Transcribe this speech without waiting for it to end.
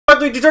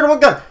3, 2, turn, 1,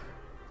 gun!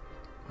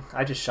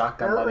 I just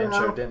shotgun that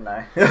intro, didn't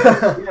I?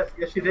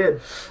 yes, you did.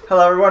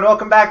 Hello, everyone.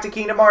 Welcome back to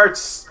Kingdom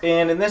Hearts.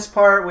 And in this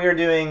part, we are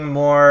doing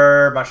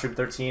more Mushroom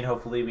 13.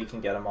 Hopefully, we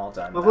can get them all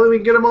done. Hopefully, we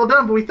can get them all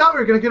done. But we thought we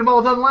were going to get them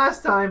all done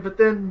last time, but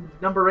then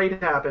number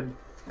 8 happened.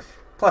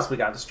 Plus, we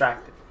got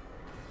distracted.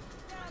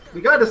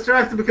 We got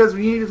distracted because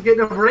we needed to get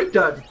number 8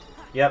 done.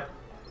 Yep.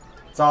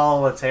 It's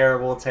all a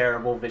terrible,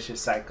 terrible, vicious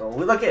cycle.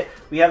 We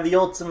have the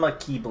Ultima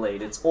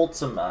Keyblade. It's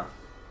Ultima.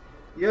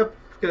 Yep,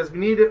 because we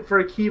need it for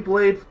a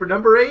Keyblade for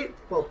number 8.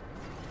 Well,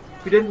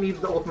 we didn't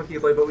need the Ultima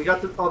Keyblade, but we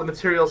got all the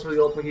materials for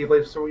the Ultima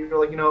Keyblade, so we were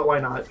like, you know what, why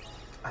not?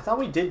 I thought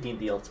we did need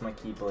the Ultima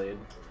Keyblade.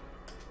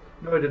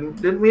 No, we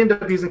didn't. Didn't we end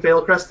up using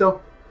Fatal Crest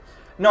still?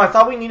 No, I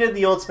thought we needed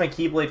the Ultima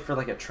Keyblade for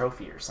like a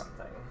trophy or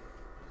something.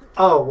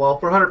 Oh, well,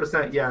 for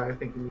 100%, yeah, I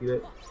think we need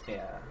it.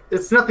 Yeah.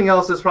 It's nothing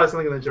else, it's probably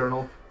something in the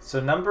journal. So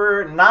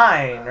number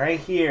 9, right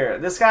here.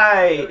 This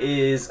guy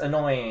is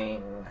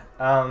annoying.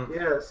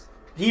 Yes.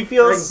 He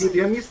feels...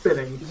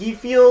 spinning. He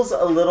feels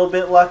a little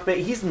bit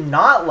luck-based. He's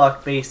not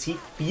luck-based. He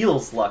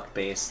feels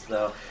luck-based,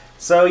 though.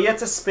 So you have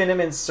to spin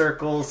him in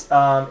circles.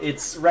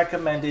 It's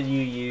recommended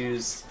you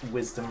use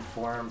Wisdom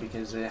Form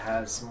because it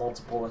has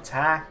multiple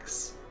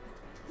attacks.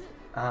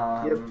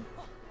 Yep.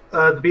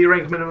 The B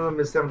rank minimum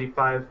is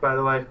 75, by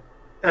the way.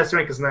 S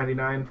rank is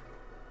 99.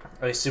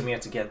 I assume you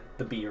have to get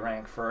the B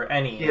rank for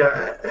any...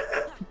 Yeah,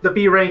 the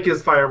B rank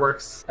is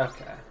fireworks.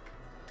 Okay.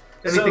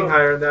 Anything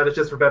higher than that is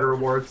just for better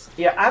rewards.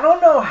 Yeah, I don't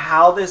know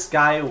how this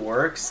guy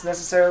works,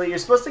 necessarily. You're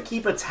supposed to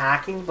keep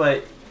attacking,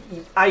 but...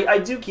 I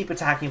do keep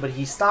attacking, but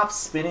he stops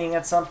spinning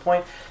at some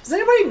point. Does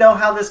anybody know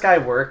how this guy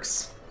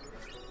works?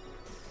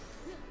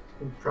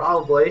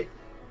 Probably.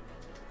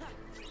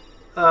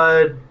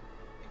 Go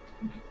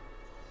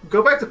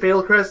back to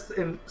Fatal Crest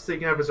and so you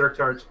can have Berserk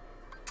Charge.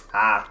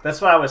 Ah, that's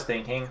what I was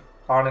thinking,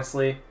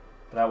 honestly.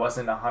 But I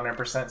wasn't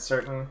 100%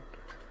 certain.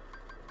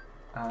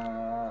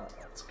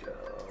 Let's go.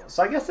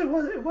 So I guess it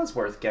was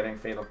worth getting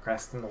Fatal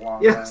Crest in the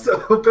long run. Yeah,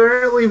 so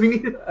apparently we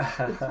needed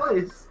it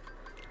twice.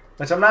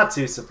 Which I'm not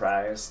too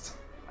surprised,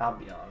 I'll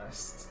be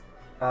honest.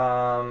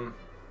 I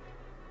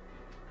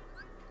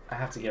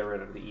have to get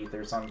rid of the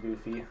ethers on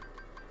Goofy.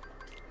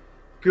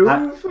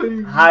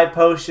 Goofy! High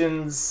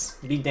potions,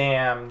 be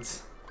damned.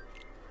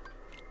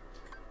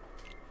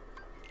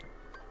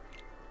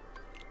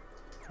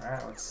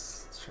 Alright,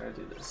 let's try to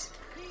do this.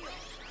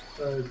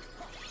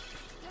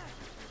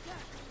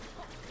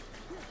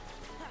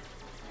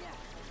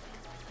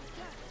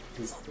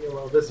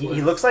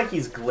 He looks like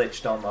he's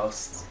glitched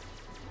almost.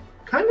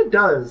 Kind of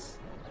does.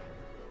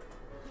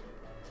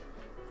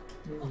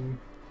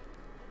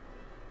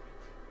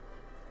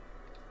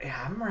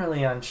 Yeah, I'm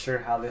really unsure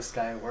how this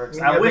guy works.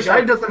 Yeah, the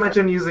guy doesn't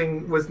mention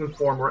using Wisdom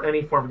Form or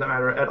any form for that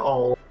matter at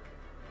all.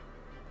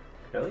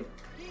 Really?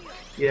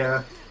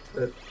 Yeah.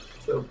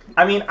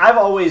 I mean, I've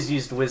always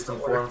used Wisdom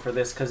Form for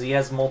this because he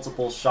has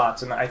multiple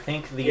shots, and I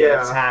think the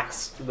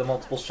attacks, the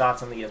multiple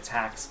shots on the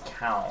attacks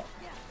count.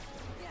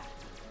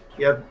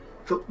 Yeah,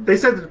 they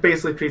said to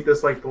basically treat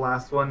this like the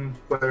last one,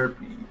 where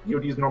you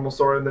would use normal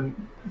sword and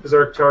then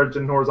Berserk Charge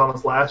and Horizontal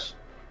Slash.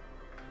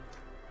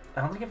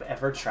 I don't think I've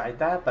ever tried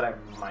that, but I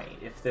might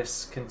if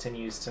this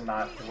continues to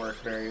not work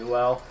very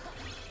well.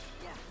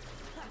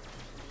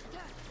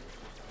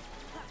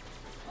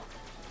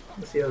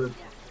 Let's see how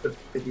the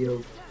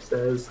video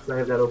says, because I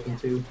have that open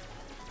too.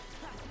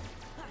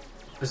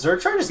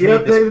 Berserk Charge is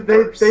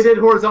they did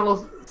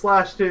Horizontal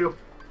Slash too.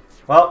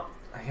 Well,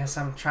 I guess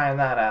I'm trying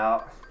that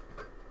out.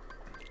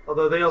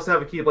 Although they also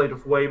have a Keyblade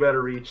with way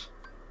better reach.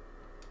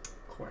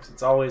 Of course,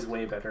 it's always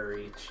way better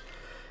reach.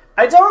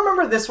 I don't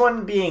remember this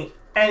one being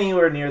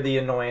anywhere near the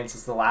annoyance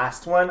as the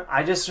last one.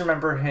 I just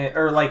remember him,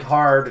 or like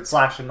hard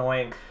 /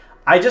 annoying.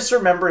 I just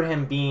remember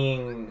him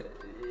being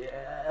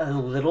a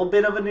little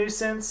bit of a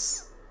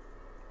nuisance.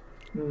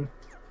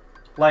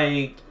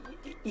 Like,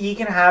 he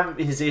can have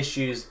his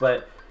issues,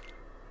 but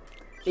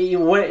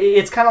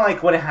it's kind of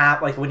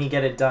like when you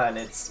get it done,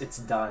 it's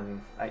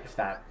done. If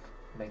that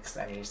makes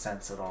any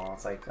sense at all.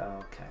 It's like,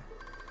 oh, okay.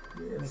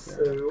 Yeah,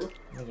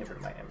 let me get rid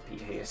of my MP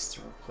haste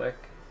real quick.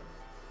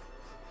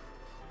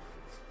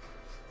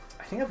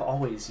 I think I've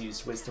always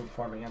used Wisdom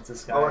Form against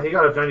this guy. Oh, he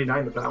got a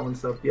 99 with that one,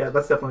 so yeah,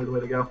 that's definitely the way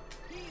to go.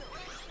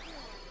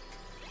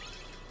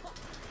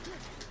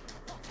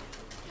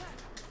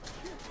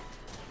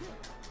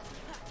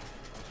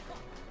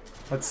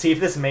 Let's see if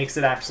this makes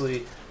it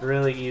actually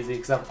really easy,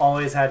 because I've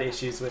always had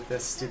issues with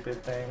this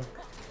stupid thing.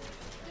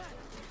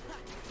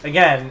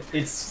 Again,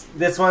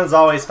 this one's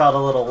always felt a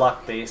little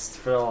luck-based,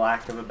 for the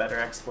lack of a better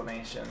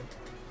explanation.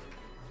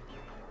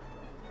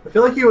 I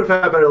feel like you would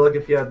have had better luck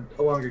if you had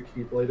a longer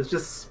Keyblade. It's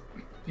just,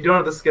 you don't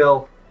have the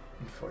skill.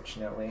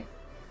 Unfortunately.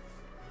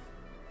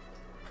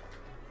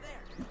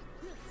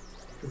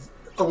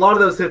 A lot of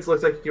those hits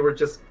looks like you were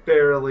just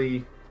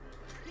barely...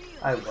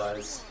 I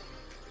was.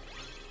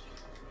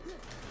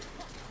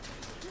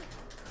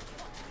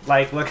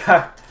 Like, look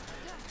how...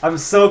 I'm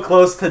so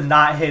close to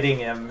not hitting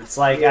him. It's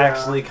like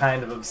actually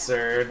kind of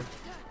absurd.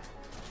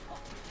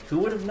 Who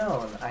would have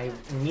known?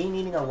 Me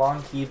needing a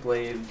long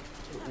Keyblade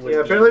would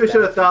Yeah, be apparently we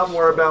should have thought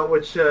beneficial. more about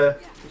which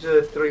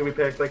three we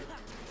picked. Like,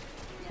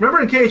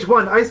 remember in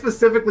KH1, I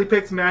specifically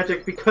picked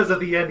Magic because of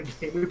the end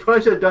game. We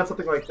probably should have done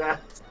something like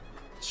that.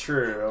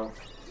 True.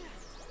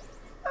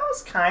 That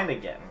was kind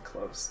of getting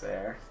close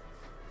there.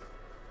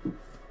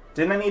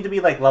 Didn't I need to be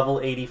like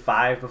level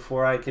 85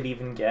 before I could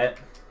even get?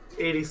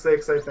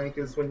 86, I think,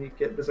 is when you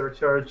get Berserk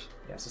Charge.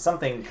 Yeah, so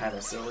something kind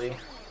of silly.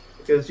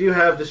 Because you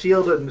have the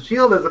shield, and the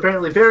shield is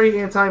apparently very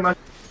anti-mushroom.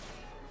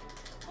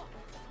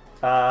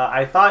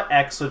 I thought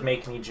X would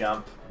make me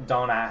jump.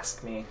 Don't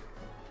ask me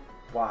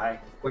why.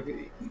 Like,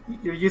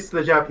 you're used to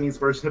the Japanese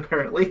version,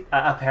 apparently.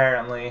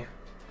 Apparently.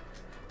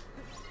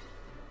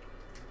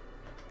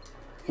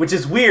 Which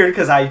is weird,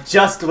 because I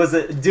just was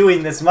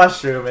doing this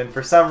mushroom, and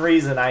for some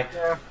reason I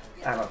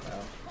don't know.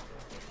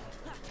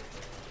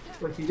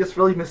 Like, he just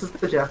really misses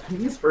the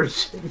Japanese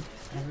version.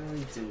 I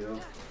really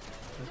do.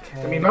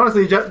 Okay. I mean,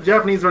 honestly,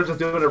 Japanese version's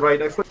doing it right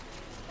next week.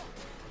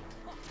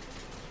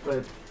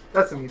 But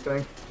that's a neat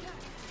thing.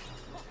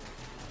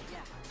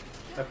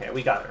 Okay,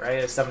 we got it, right?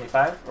 It's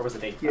 75? Or was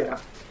it 85? Yeah,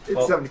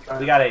 it's 75.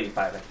 We got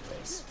 85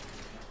 anyways.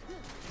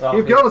 Well,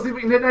 Keep going, see if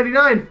we can hit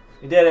 99!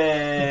 We did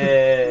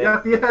it!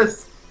 Yeah,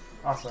 yes!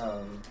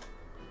 Awesome.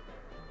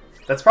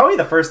 That's probably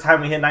the first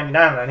time we hit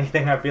 99 on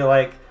anything, I feel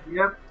like.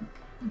 Yep.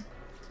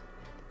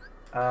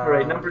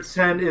 Alright, number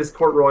 10 is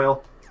Port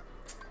Royal.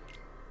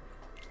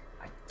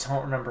 I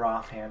don't remember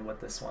offhand what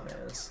this one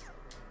is.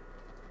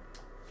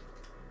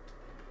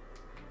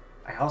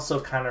 I also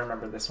kind of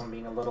remember this one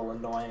being a little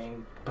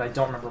annoying, but I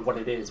don't remember what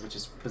it is, which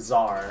is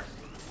bizarre.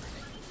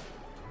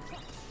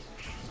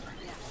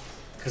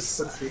 Because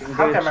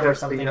how can I remember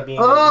something being...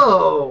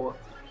 Oh!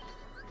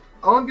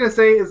 All I'm gonna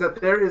say is that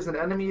there is an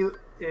enemy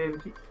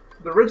in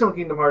the original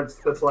Kingdom Hearts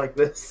that's like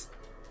this.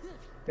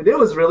 And it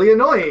was really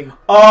annoying.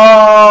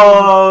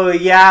 Oh,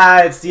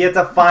 yeah, you have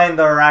to find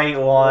the right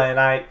one.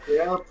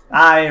 Yep.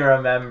 I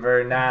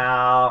remember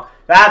now.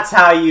 That's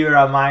how you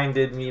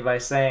reminded me by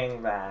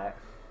saying that.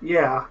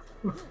 Yeah.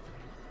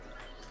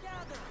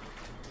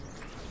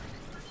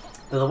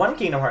 The one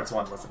Kingdom Hearts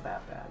 1 wasn't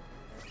that bad.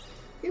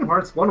 Kingdom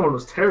Hearts 1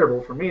 was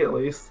terrible, for me at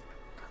least.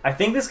 I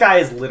think this guy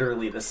is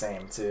literally the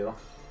same, too.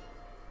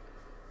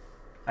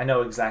 I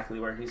know exactly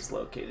where he's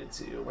located,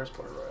 too. Where's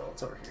Port Royal?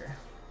 It's over here.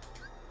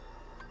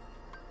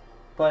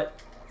 But,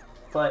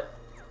 I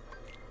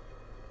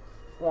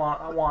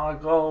wanna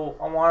go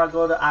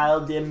to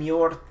Isle de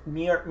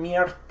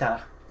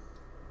Myrta.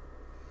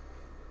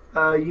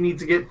 You need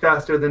to get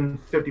faster than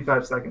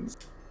 55 seconds.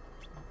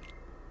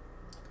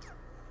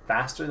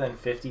 Faster than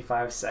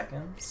 55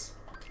 seconds?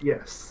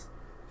 Yes.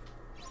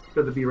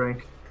 For the B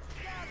rank.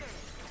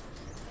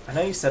 I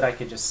know you said I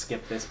could just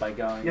skip this by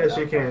going. Yes,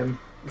 you can.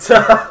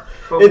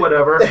 But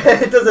whatever.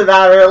 It doesn't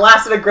matter. It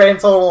lasted a grand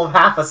total of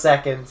half a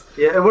second.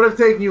 Yeah, it would have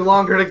taken you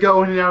longer to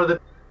go in and out of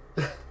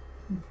the...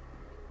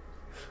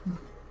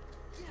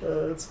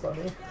 That's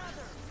funny.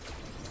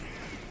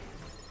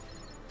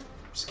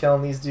 Just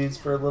killing these dudes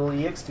for a little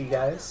EXP,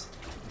 guys.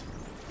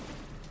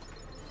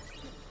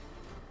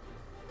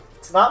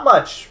 It's not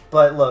much,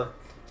 but look.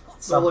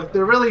 So look,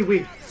 they're really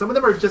weak. Some of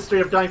them are just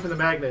straight up dying from the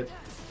magnet.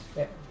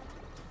 Yeah.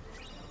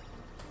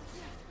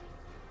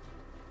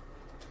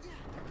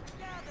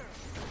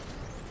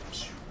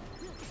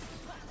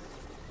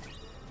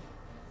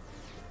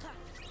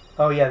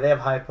 Oh yeah, they have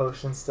high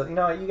potions still. You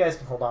know what? You guys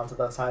can hold on to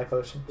those high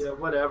potions. Yeah,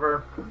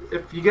 whatever.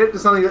 If you get to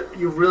something that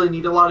you really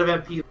need a lot of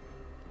MP,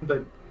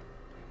 but...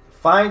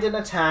 Find and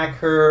attack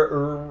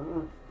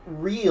her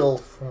real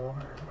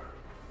form.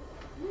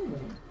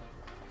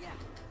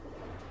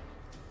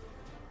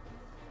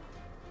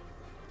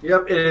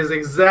 Yep, it is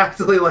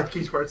exactly like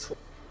Kingdom Hearts 4.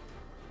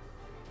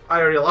 I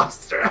already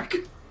lost track.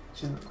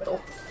 She's in the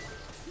middle.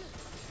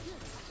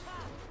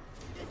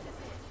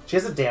 She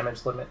has a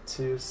damage limit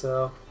too,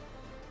 so...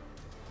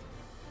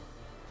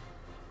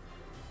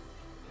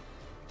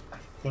 I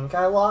think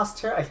I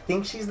lost her. I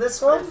think she's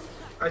this one?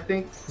 I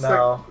think...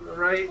 No.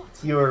 Right?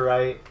 You were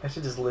right. I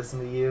should just listen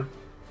to you.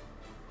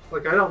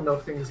 Like, I don't know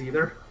things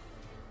either.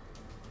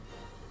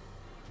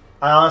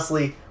 I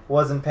honestly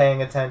wasn't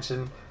paying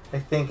attention. I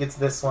think it's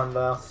this one,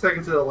 though.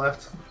 Second to the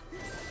left.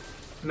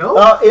 No?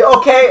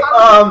 Okay,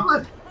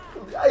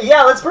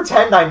 yeah, let's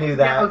pretend I knew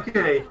that. Yeah,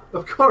 okay,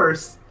 of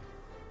course.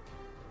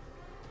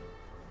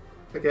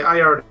 Okay,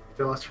 I already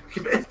lost track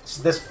of it. It's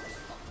this...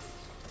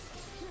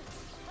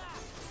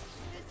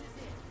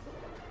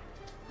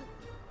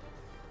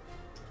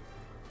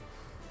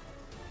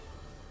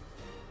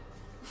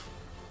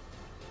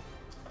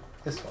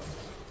 This one.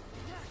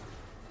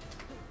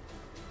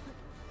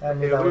 I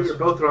knew Yeah, that we was were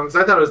both wrong,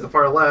 because I thought it was the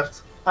far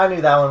left. I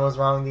knew that one was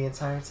wrong the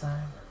entire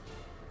time.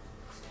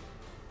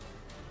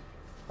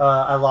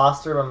 I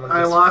lost her, but I'm gonna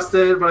I lost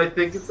it, but I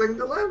think it's second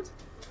to left.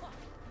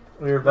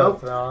 We were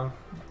both wrong.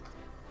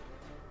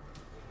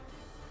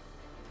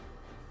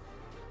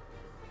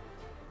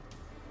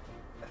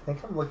 I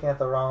think I'm looking at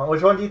the wrong one.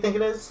 Which one do you think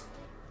it is?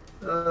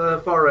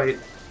 Far right,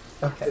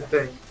 Okay. I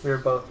think. We were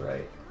both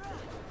right.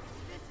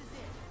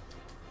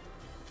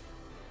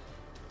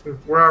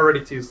 We're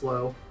already too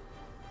slow.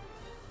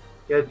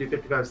 You had to do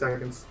 55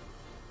 seconds.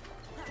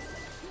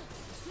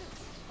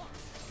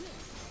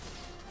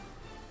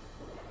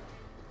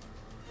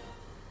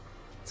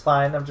 It's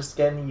fine. I'm just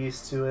getting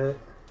used to it.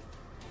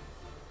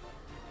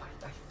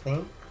 I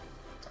think.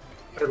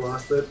 I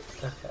lost it.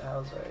 Okay, I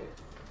was right.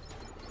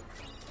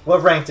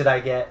 What rank did I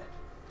get?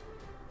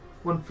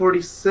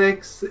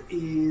 146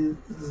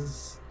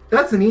 is...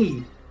 That's an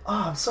E.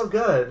 Oh, I'm so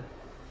good.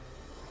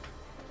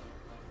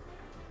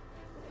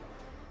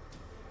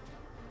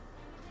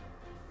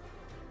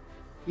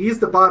 E's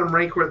the bottom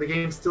rank where the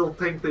game still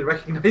technically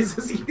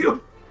recognizes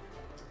you.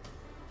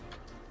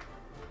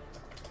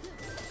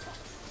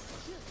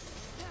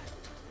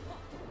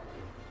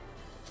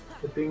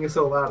 The thing is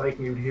so loud I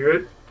can even hear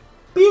it.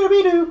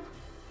 Beedoo.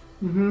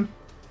 Mm-hmm.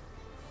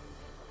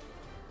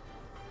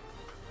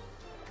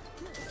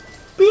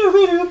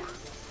 Beedoo.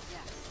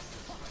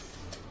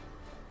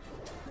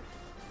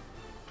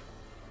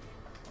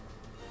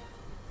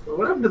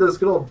 What happened to those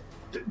good old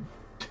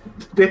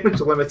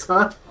damage limits,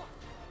 huh?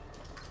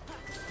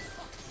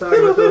 Talking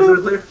about those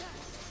earlier.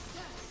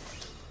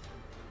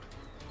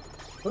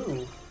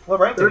 Ooh, what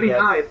rank did you get?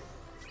 39.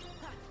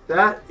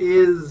 That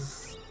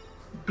is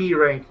B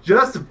rank.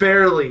 Just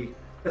barely.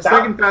 A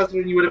second faster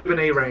than you would have been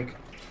A rank.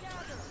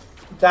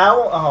 That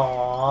one,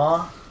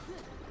 aww.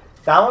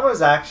 That one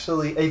was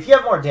actually. If you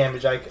have more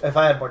damage, if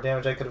I had more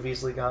damage, I could have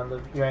easily gone to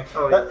B rank.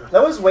 Oh, yeah.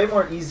 That was way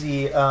more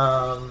easy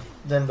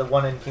than the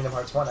one in Kingdom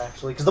Hearts 1,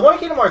 actually. Because the one in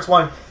Kingdom Hearts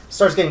 1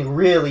 starts getting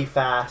really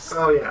fast.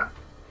 Oh, yeah.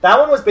 That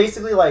one was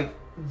basically like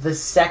the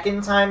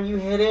second time you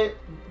hit it,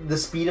 the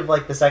speed of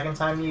like the second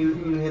time you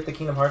hit the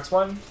Kingdom Hearts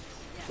one.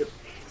 Yep.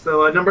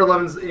 So number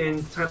 11's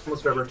in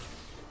Timeless River.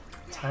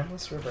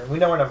 Timeless River. We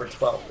know where number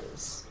 12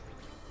 is.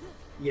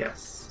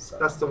 Yes. So.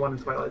 That's the one in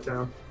Twilight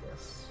Town.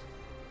 Yes.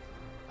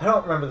 I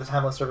don't remember the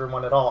Timeless River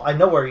one at all. I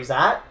know where he's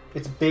at.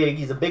 It's big.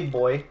 He's a big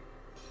boy.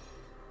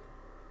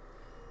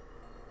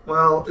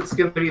 Well, it's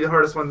going to be the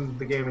hardest one in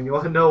the game, and you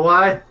want to know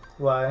why?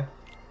 Why?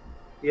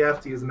 You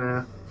have to use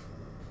math.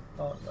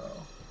 Oh no.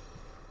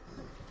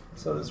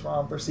 So does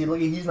Romper. See, look,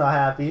 he's not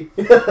happy.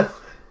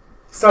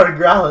 Started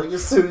growling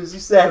as soon as you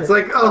said It's it.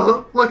 like,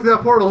 oh, look at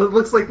that portal. It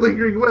looks like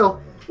Lingering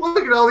Will.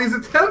 Look at all these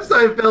attempts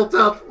I've built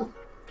up.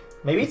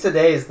 Maybe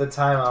today is the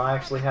time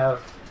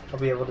I'll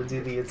be able to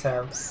do the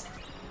attempts.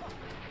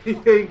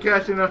 You ain't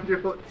cashing on your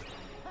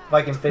If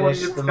I can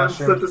finish the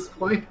mushroom. at this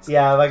point.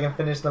 Yeah, if I can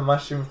finish the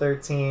Mushroom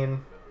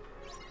 13.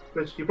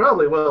 Which you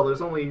probably will.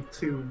 There's only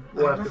 2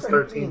 left. This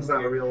 13's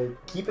not a real...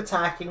 Keep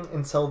attacking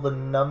until the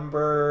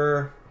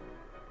number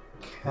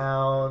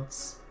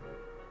counts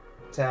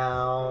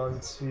down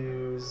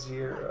to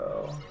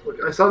 0.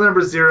 Look, I saw the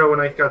number 0 when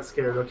I got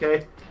scared,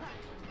 okay?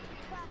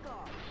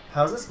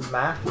 How's this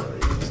math, really?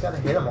 You just gotta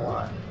hit him a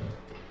lot.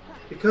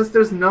 Because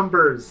there's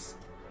numbers.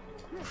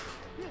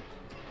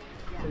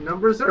 The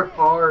numbers are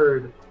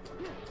hard.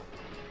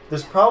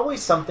 There's probably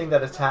something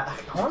that I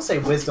want to say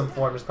Wisdom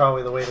Form is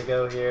probably the way to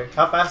go here.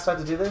 How fast do I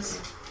have to do this?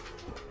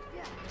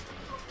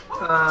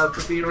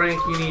 For B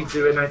rank, you need to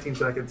do it in 19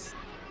 seconds.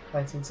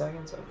 19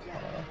 seconds?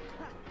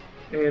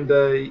 Okay.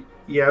 And,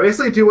 yeah,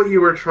 basically do what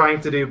you were trying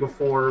to do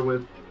before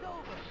with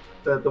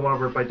the one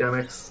over by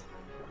Demix.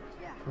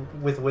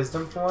 With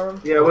Wisdom Form?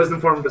 Yeah, Wisdom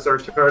Form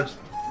Berserk Charge.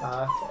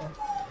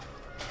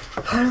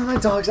 Okay. My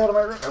dog's out of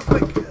my room real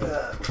quick.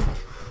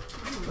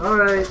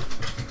 Alright.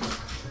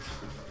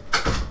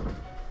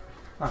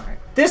 Alright.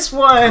 This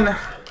one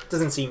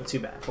doesn't seem too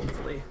bad,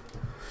 hopefully.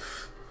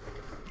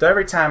 Though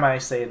every time I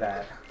say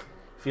that,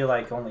 I feel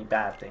like only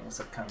bad things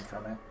have come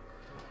from it.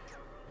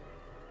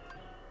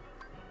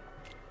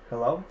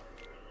 Hello?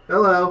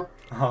 Hello.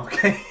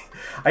 Okay.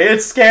 I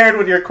get scared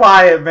when you're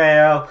quiet,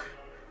 Mayo.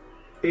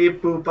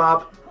 Beep boop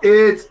bop.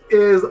 It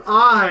is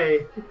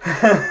I.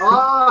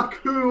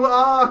 Aku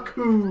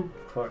Aku.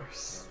 Of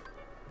course.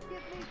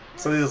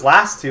 So these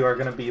last two are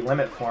going to be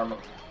limit form.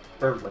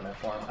 Or limit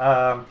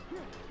form.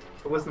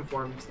 The Wisdom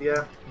Forms,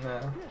 yeah.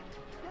 No.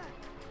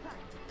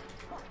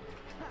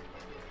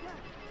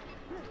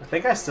 I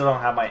think I still don't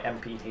have my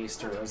MP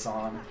Hasterers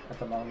on at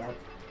the moment.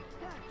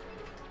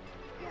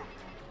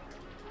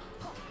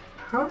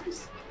 How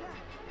is...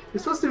 You're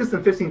supposed to do this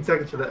in 15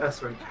 seconds for the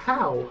S rank.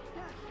 How?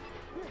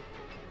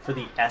 For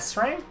the S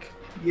rank?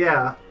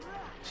 Yeah.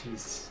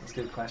 Jeez, that's a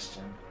good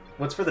question.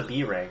 What's for the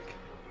B rank?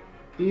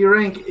 B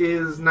rank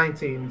is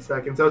 19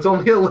 seconds, so it's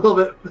only a little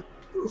bit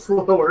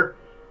slower.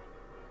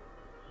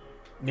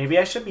 Maybe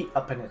I should be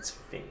up in its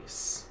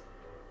face.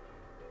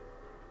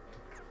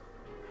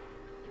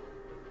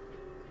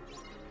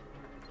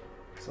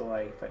 So,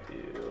 like, if I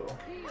do...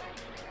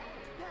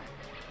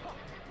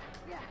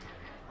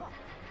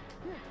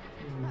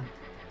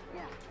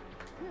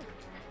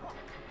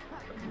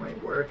 That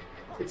might work.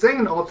 It's saying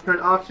an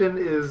alternate option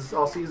is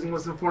also using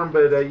Wisdom Form,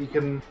 but you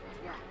can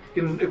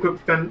equip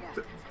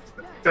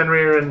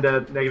Fenrir and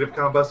negative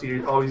combo, so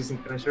you're always using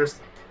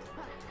finishers.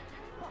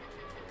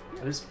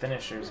 What is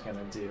finishers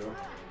gonna do?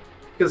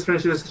 Because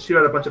finishers shoot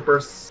out a bunch of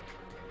bursts.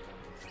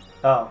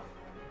 Oh,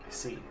 I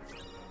see.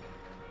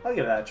 I'll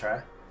give that a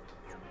try.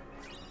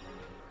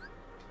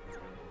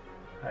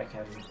 I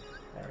can...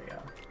 There we go.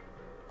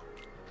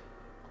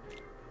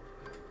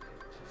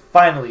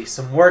 Finally,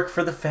 some work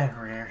for the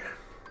Fenrir.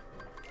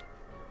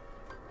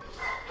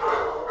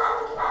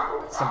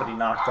 Somebody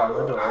knocked on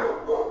the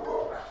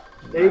door.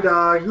 Hey,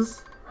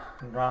 dogs.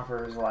 And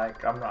Romper's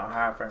like, I'm not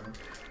having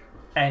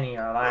any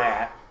of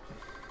that.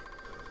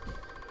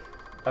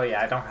 Oh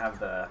yeah, I don't have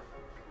the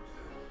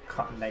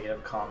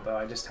negative combo.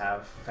 I just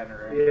have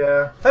Fenrir.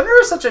 Yeah.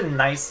 Fenrir is such a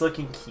nice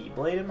looking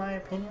Keyblade in my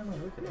opinion.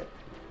 Like, look at it.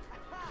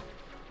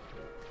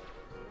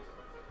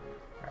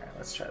 Alright,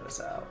 let's try this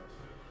out.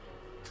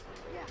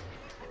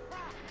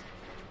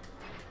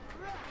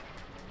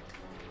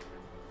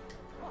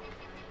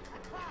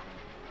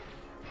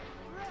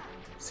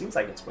 Seems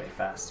like it's way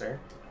faster,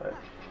 but...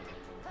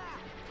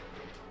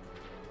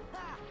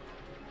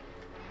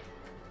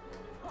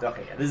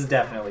 Okay, yeah, this is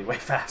definitely way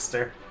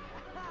faster.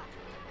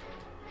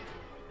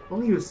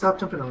 Only you would stop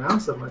jumping around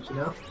so much, you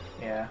know?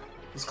 Yeah.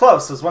 It was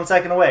close. It was 1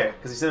 second away,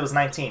 because you said it was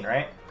 19,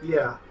 right?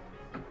 Yeah.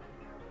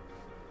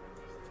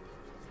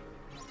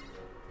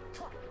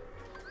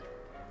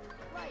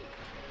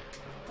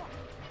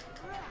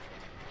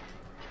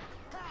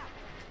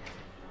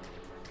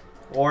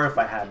 Or if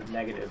I had the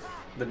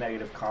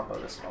negative combo,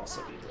 this would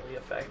also be really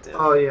effective.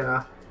 Oh,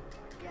 yeah.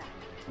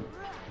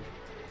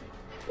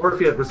 Or if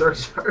you had Berserk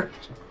Charge.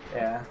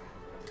 Yeah.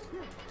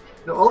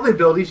 No, all the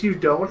abilities you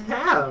don't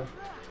have.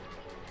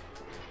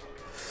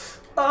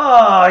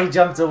 Oh, he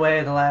jumped away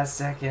at the last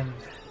second.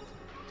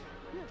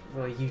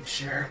 Well, you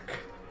jerk.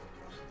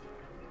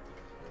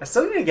 I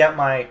still need to get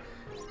my,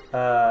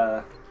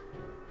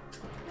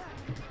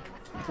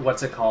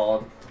 what's it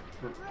called?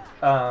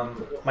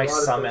 My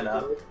summon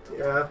up.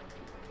 Yeah.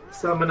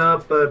 Summon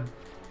up, but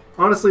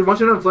honestly, once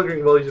you're done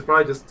flickering will, you should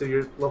probably just do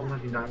your level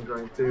 99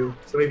 grind too.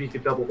 So maybe you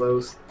could double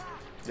those.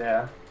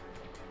 Yeah.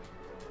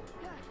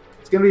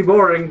 It's gonna be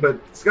boring, but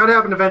it's gotta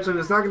happen eventually.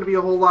 There's not gonna be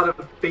a whole lot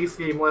of base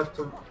game left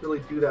to really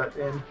do that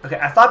in. Okay,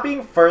 I thought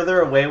being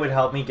further away would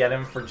help me get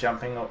him for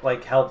jumping,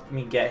 like help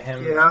me get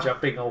him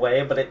jumping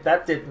away, but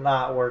that did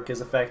not work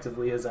as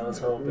effectively as I was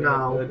hoping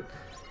it would.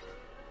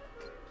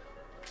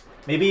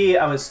 Maybe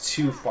I was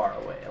too far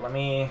away. Let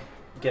me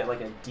get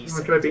like a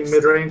decent. Try being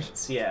mid range.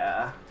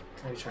 Yeah,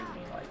 maybe try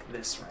being like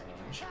this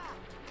range.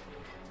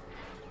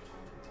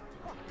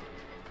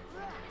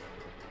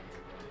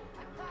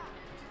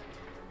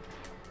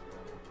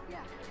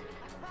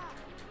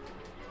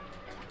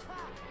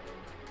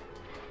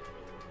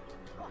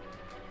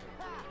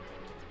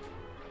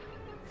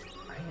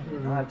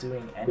 Not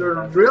doing anything.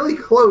 You're really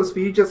close,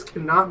 but you just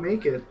cannot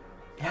make it.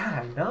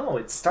 Yeah, I know.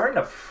 It's starting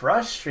to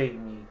frustrate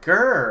me.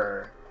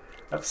 Grr.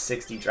 I have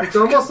 60 drive. It's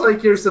almost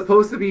like you're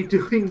supposed to be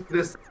doing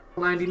this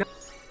 99.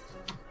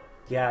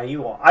 Yeah,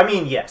 you are. I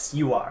mean, yes,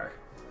 you are.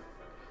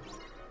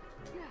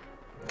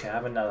 Okay, I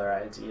have another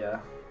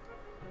idea.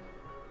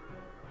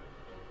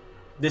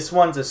 This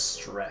one's a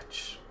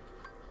stretch.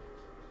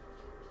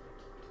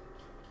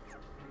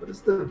 What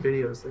does the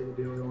video say to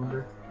do, I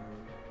wonder?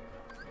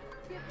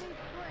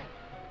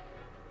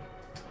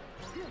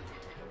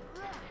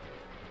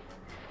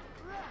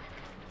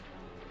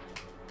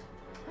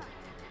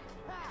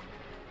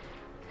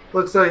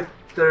 Looks like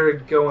they're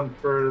going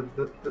for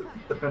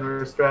the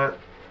Fenrir strat.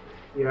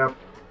 Yeah.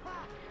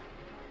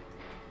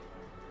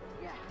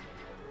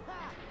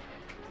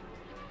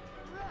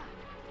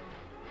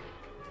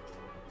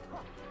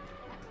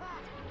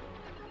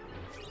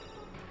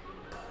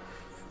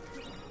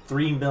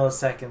 Three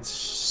milliseconds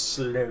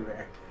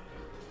slower.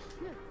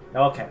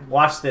 Okay,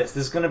 watch this.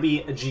 This is going to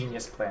be a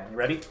genius plan. You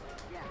ready?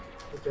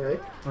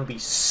 Okay. I'm going to be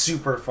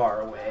super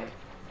far away.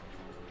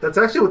 That's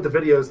actually what the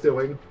video is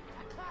doing.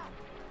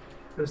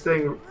 They're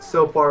staying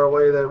so far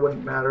away that it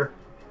wouldn't matter.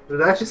 But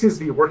it actually seems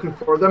to be working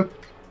for them.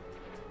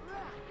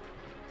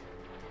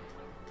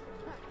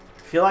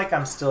 I feel like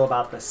I'm still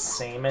about the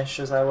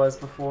same-ish as I was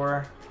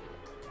before.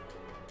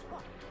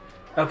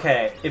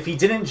 Okay, if he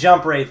didn't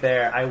jump right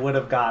there, I would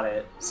have got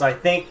it. So I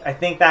think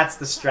that's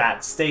the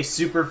strat. Stay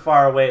super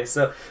far away.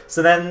 So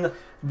then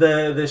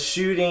the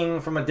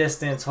shooting from a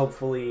distance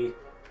hopefully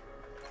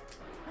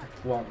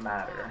won't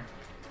matter.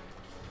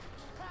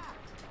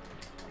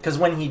 Because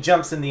when he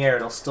jumps in the air,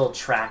 it'll still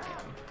track him.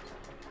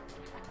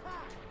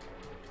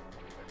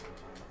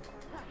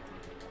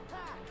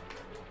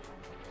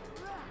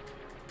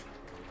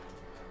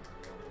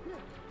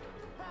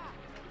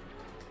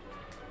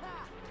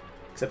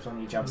 Except when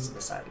he jumps to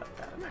the side like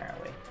that,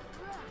 apparently.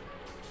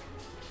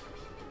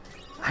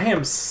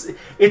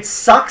 It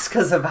sucks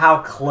because of how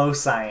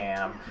close I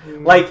am.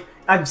 Like,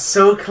 I'm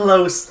so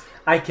close,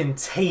 I can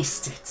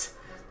taste it.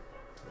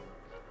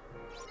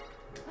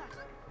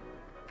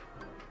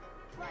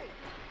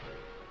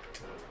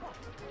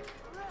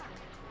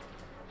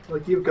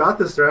 Like, you've got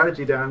the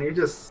strategy down, you're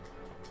just...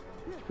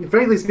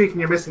 frankly speaking,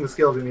 you're missing the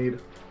skills you need,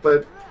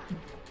 but...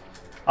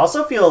 I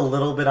also feel a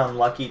little bit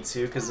unlucky,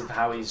 too, because of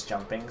how he's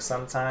jumping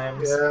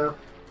sometimes. Yeah,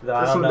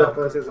 though this one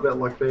definitely seems a bit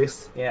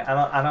luck-based.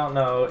 Yeah, I don't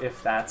know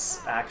if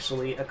that's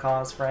actually a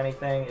cause for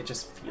anything, it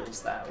just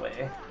feels that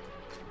way.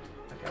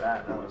 Okay,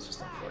 that was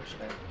just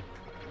unfortunate.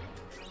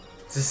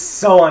 This is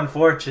so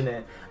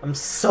unfortunate. I'm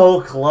so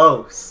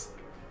close.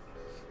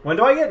 When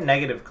do I get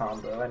negative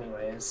combo,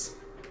 anyways?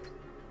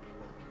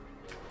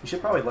 You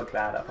should probably look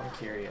that up. I'm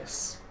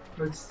curious.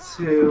 It's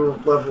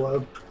to level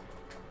up.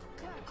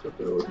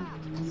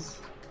 abilities.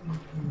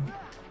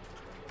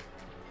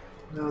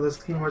 No, that's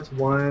Kingdom Hearts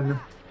 1.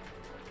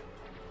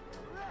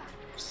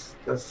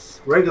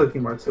 That's regular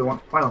Kingdom Hearts, so I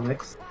want Final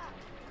Mix.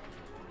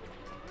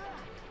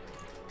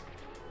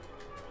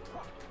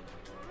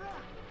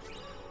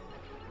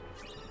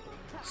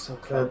 So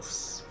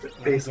close. That's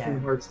base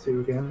Kingdom Hearts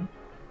 2 again.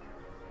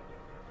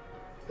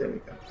 There we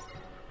go.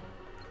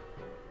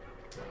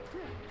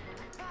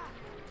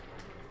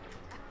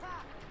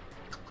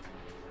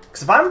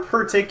 Because if I'm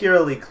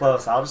particularly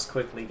close, I'll just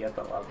quickly get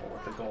the level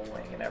with the gold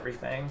wing and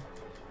everything.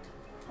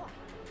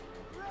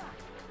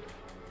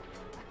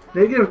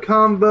 Negative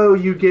combo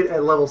you get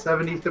at level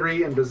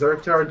 73, and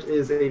Berserk Charge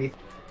is 80.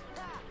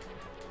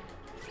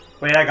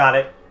 Wait, I got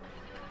it.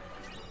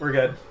 We're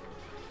good.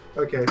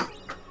 Okay.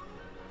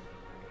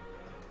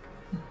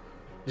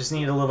 Just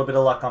need a little bit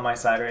of luck on my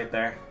side right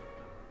there.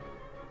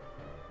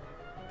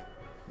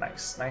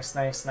 Nice, nice,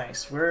 nice,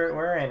 nice.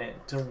 We're in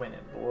it to win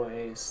it,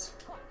 boys.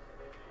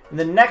 And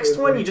the next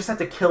one, you just have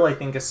to kill, I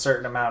think, a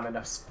certain amount in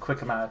a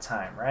quick amount of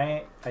time,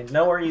 right? I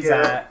know where he's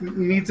at. You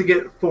need to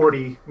get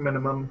 40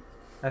 minimum.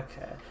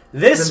 Okay.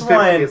 This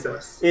one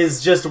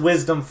is just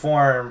Wisdom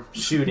Form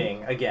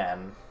shooting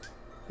again.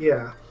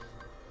 Yeah.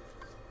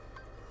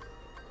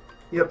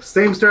 Yep,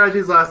 same strategy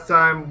as last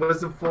time.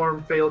 Wisdom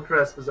Form, Fatal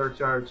Crest, Berserk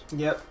Charge.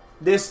 Yep.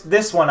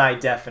 This one I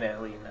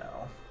definitely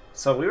know.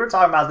 So we were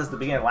talking about this at the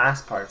beginning of the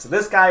last part. So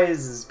this guy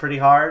is pretty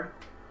hard.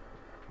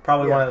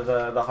 Probably one of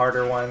the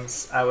harder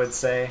ones, I would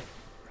say.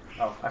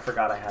 Oh, I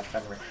forgot I had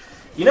Fenrir.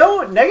 You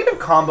know, negative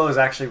combo is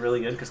actually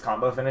really good because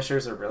combo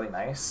finishers are really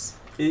nice.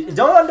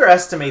 Don't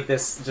underestimate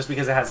this just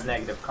because it has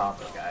negative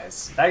combo,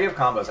 guys. Negative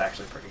combo is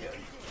actually pretty good.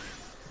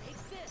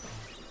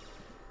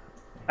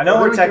 I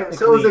know we're technically...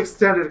 So is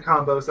extended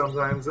combo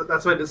sometimes.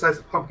 That's why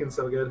Decisive Pumpkin's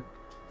so good.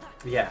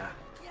 Yeah.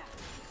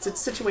 It's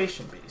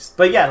situation based.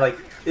 But yeah, like,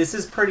 this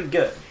is pretty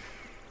good.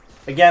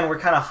 Again, we're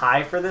kind of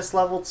high for this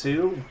level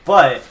too,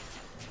 but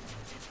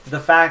the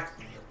fact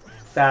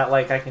that,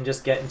 like, I can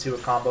just get into a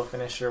combo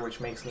finisher which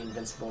makes me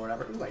invincible or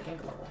whatever. Ooh, I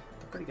gained a level.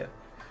 Pretty good.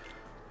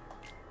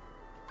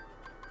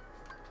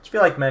 I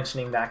feel like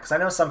mentioning that because I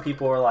know some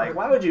people are like,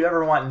 why would you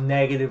ever want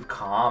negative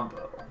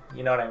combo?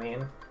 You know what I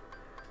mean?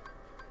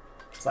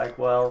 It's like,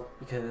 well,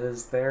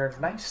 because they're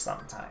nice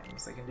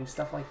sometimes. They can do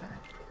stuff like that.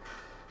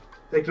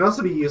 They can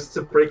also be used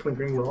to break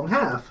Lingering Will in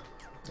half.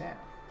 Yeah.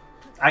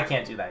 I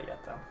can't do that yet,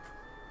 though.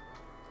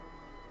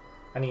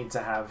 I need to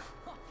have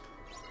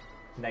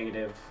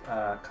negative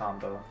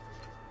combo.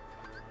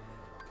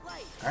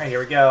 Alright, here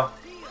we go.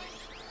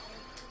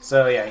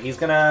 So yeah, he's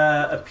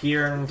gonna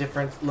appear in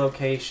different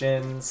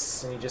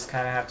locations, and you just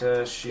kind of have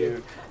to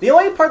shoot. The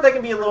only part that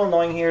can be a little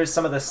annoying here is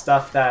some of the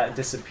stuff that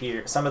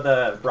disappears, some of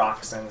the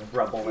rocks and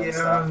rubble and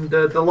stuff. And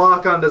the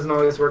lock-on doesn't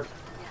always work.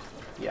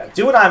 Yeah,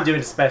 do what I'm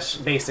doing,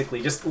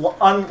 basically. Just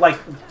like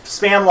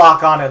spam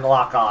lock on and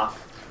lock off.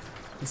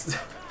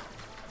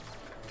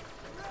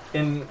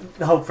 In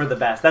hope for the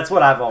best. That's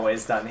what I've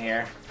always done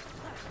here.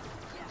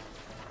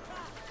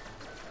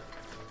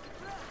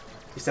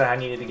 You said I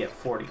needed to get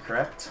 40,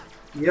 correct?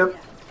 Yep. Okay.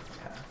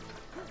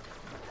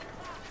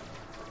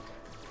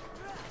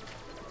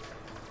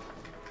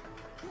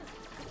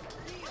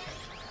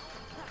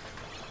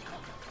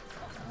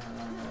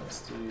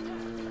 Let's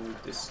do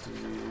this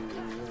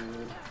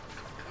dude.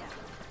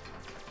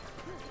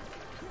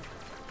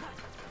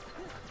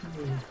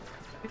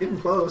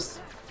 Getting close.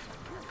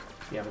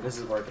 Yeah, but this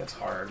is where it gets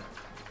hard.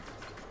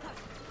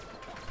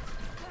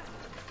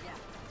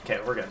 Okay,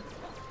 we're good.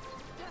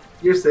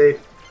 You're safe.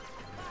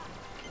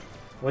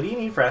 What do you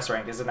need for S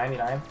rank? Is it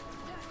 99?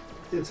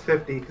 It's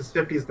 50, because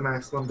 50 is the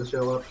maximum to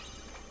show up.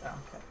 Oh,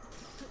 okay.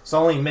 So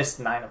only missed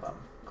 9 of them.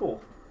 Cool.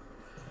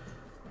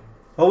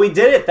 Well, we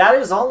did it. That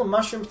is all of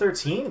Mushroom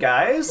 13,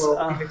 guys.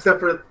 Well, except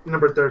for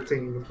number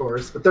 13, of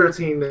course. But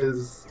 13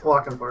 is a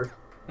walk in the park.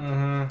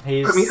 Mm-hmm.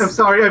 I mean, I'm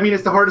sorry. I mean,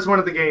 it's the hardest one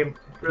of the game.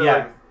 Really.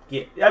 Yeah.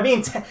 I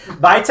mean,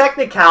 by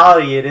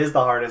technicality, it is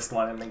the hardest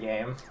one in the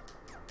game.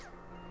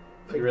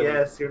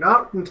 Yes, you're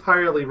not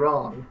entirely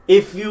wrong.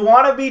 If you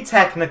want to be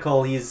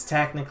technical, it's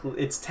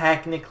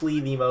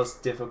technically the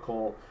most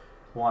difficult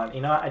one.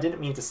 You know what? I didn't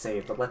mean to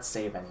save, but let's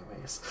save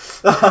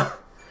anyways.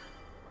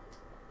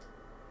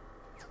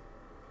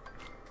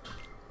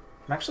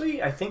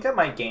 Actually, I think I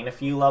might gain a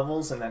few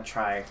levels and then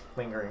try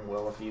Lingering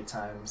Will a few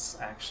times,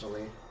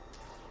 actually.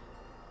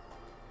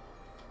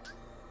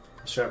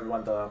 I'll show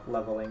everyone the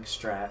leveling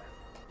strat.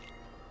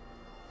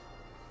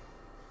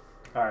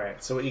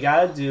 Alright, so what you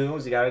gotta do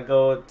is you gotta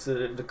go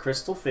to the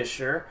Crystal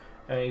Fissure,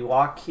 and you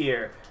walk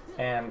here,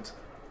 and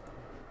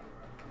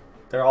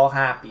they're all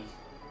happy.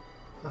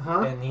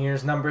 Uh-huh. And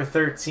here's number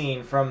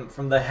 13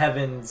 from the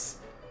heavens.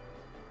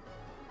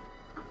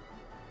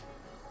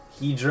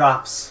 He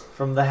drops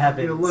from the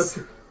heavens. You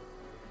look.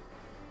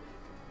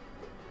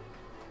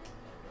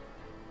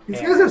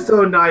 These guys are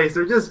so nice.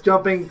 They're just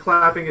jumping,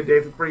 clapping, and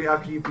dancing for you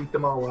after you beat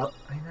them all up.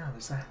 I know, they're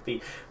so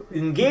happy.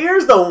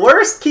 Gear's the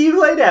worst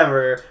Keyblade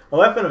ever. A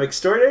weapon of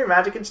extraordinary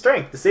magic and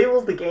strength.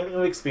 Disables the gaining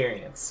of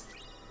experience.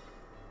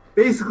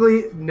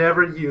 Basically,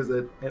 never use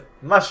it. Yep.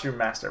 Mushroom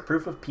Master,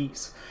 proof of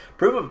peace.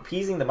 Proof of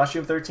appeasing the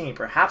Mushroom XIII.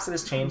 Perhaps it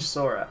has changed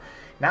Sora.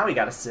 Now we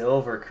got a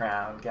silver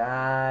crown,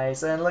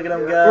 guys. And look at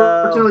him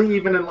go. Fortunately,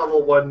 even in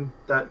level 1,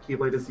 that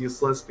Keyblade is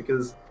useless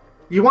because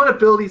you want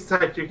abilities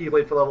tied to your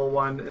Keyblade for level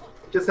 1.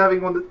 Just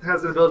having one that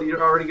has an ability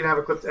you're already going to have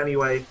equipped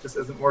anyway just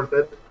isn't worth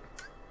it.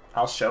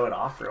 I'll show it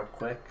off real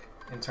quick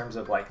in terms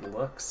of, like,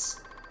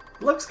 looks.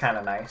 It looks kind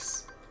of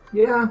nice.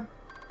 Yeah.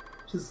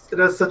 Just, it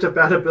has such a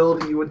bad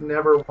ability you would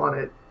never want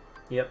it.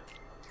 Yep.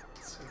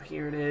 So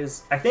here it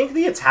is. I think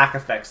the attack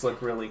effects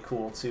look really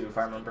cool too, if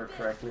I remember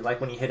correctly, like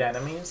when you hit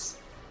enemies.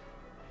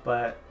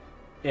 But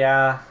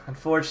yeah,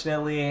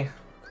 unfortunately,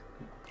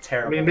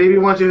 terrible. I mean, maybe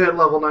once you hit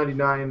level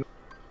 99, it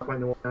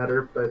won't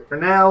matter. But for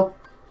now,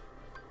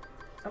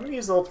 I'm gonna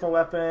use the ultimate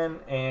weapon,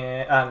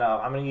 and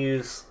no, I'm gonna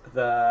use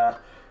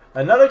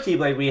another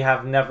Keyblade we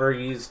have never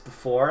used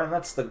before, and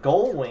that's the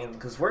Gold Wing,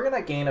 because we're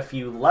gonna gain a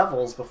few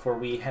levels before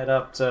we head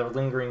up to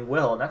Lingering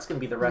Will, and that's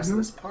gonna be the rest of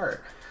this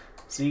part.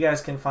 So you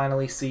guys can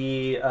finally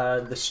see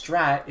the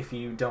strat if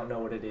you don't know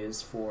what it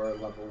is for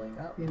leveling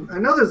up. I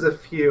know there's a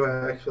few,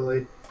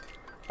 actually.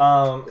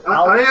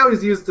 I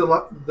always use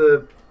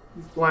the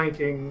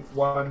flanking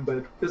one,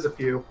 but there's a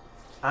few.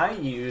 I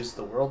use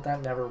the World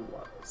That Never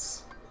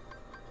Was.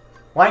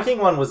 Flanking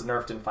one was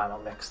nerfed in Final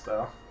Mix,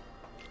 though.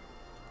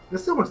 It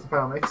still works the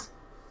Final Mix.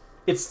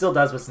 It still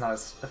does, but it's not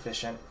as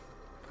efficient.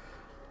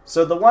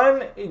 So the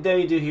one that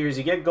you do here is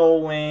you get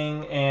Gold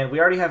Wing, and we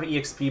already have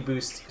EXP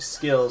boost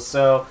skills,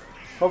 so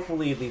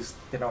hopefully these,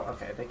 they don't,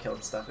 okay, they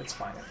killed stuff, it's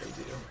fine if they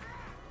do.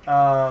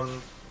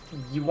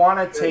 You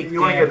want to take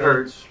You want to get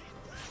hurt.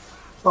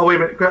 Oh, wait a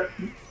minute,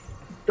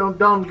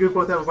 don't and Goop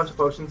both have a bunch of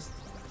potions.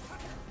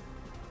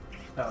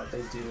 Oh,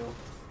 they do.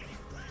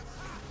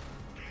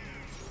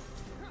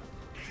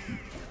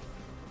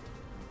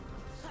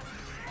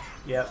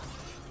 Yep.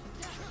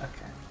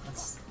 Okay,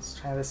 let's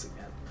try this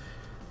again.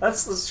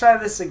 Let's try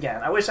this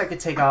again. I wish I could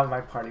take all of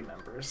my party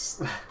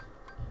members.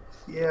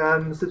 Yeah,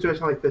 in a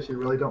situation like this, you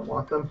really don't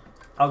want them.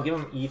 I'll give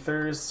them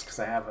ethers because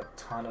I have a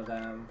ton of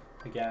them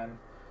again.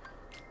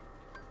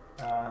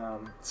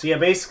 So yeah,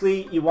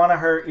 basically, you want to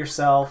hurt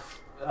yourself.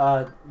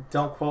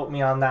 Don't quote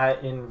me on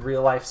that in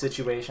real life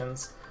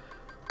situations.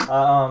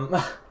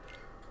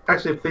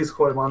 Actually, please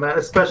quote him on that,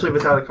 especially if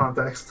it's out of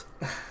context.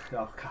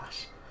 Oh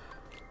gosh.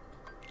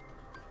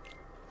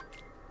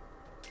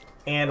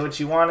 And what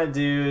you want to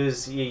do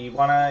is you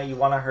want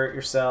to hurt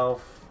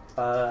yourself,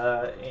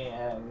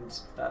 and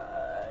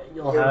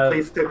you'll have.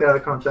 Please take that out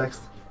of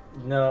context.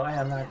 No, I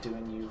am not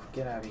doing you.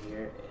 Get out of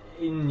here.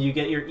 And you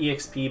get your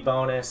EXP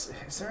bonus.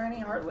 Is there any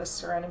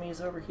Heartless or enemies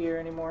over here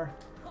anymore?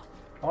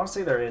 I want to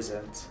say there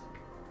isn't.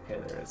 Okay,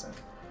 there isn't.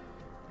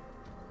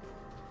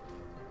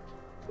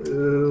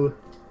 Ooh.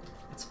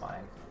 It's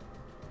fine.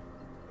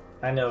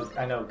 I know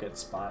a good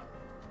spot.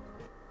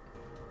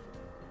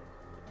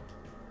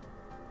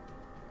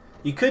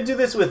 You could do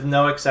this with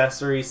no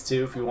accessories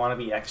too if you want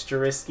to be extra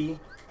risky.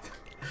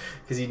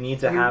 Because you need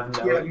to have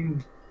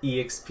no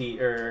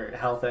EXP or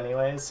health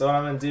anyways. So what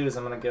I'm going to do is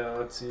I'm going to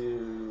go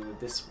to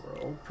this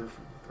world.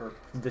 Or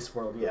this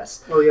world,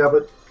 yes. Oh yeah,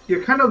 but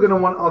you're kind of going to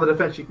want all the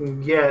defense you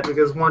can get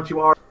because once you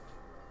are,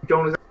 you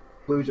don't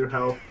lose your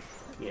health.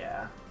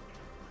 Yeah.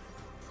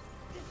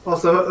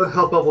 Also,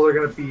 health bubbles are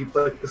going to be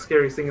like the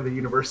scariest thing in the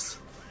universe.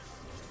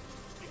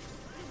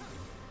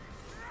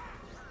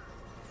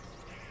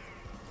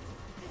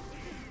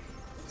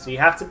 So you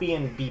have to be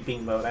in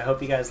beeping mode. I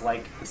hope you guys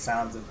like the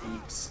sounds of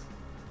beeps.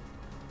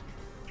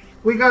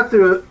 We got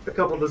through a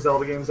couple of the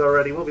Zelda games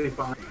already. We'll be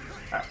fine.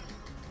 Right.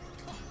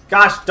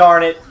 Gosh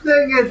darn it!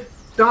 Dang it!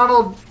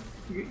 Donald,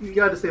 you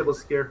gotta disable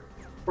Scare.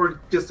 Or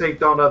just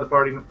take Donald out of the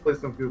party and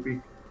replace him with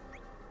Goofy.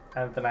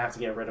 And then I have to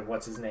get rid of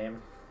what's his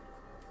name.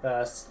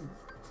 I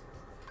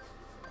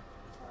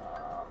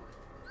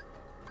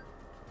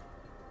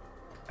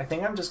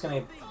think I'm just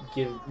gonna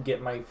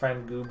get my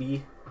friend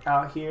Gooby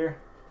out here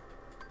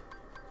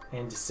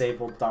and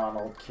disable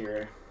Donald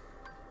Cure.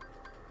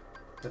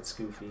 That's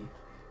goofy.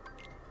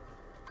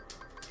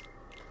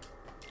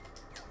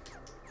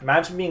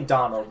 Imagine being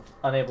Donald,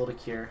 unable to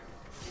cure.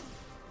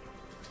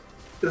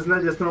 Isn't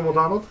that just normal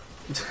Donald?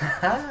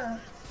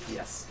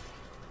 Yes.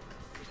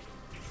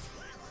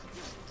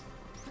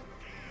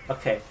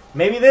 Okay,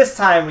 maybe this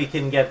time we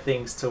can get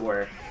things to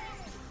work.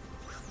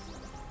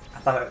 I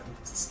thought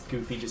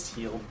Goofy just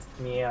healed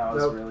me. I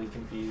was really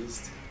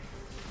confused.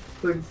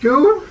 The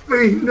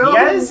Goofy, no! You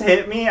guys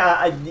hit me.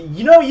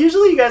 You know,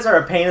 usually you guys are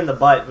a pain in the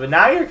butt, but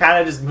now you're kind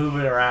of just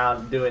moving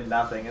around doing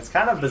nothing. It's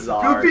kind of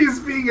bizarre. Goofy's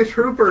being a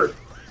trooper.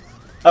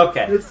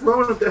 Okay. It's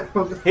slowing him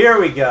down. Here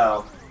we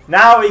go.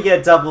 Now we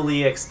get double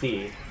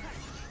EXP.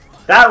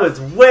 That was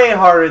way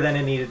harder than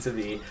it needed to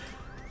be.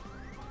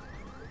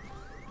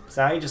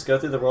 So now you just go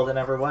through the world that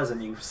never was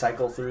and you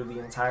cycle through the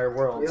entire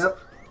world. Yep.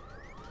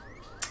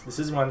 This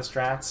is one of the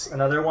strats.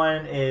 Another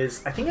one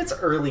is, I think it's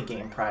early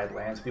game Pride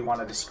Lands, if you want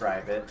to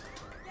describe it.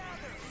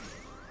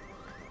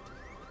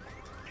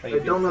 Like I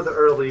don't know the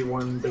early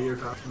one that you're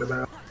talking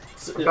about.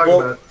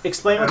 Well,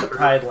 explain what the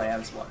Pride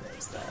Lands one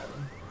is then.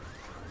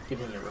 Give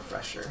me a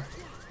refresher.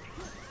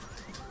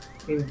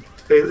 I mean,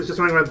 it's just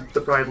running around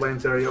the Pride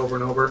Lands area over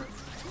and over.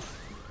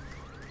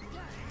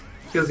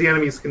 Because the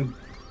enemies can...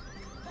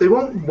 They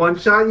won't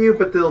one-shot you,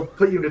 but they'll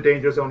put you in a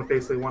danger zone if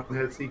basically one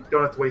hit, so you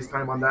don't have to waste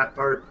time on that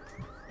part.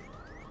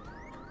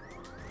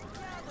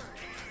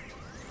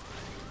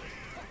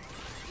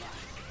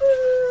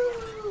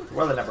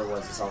 Where the Never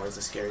Was is always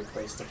a scary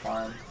place to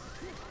farm.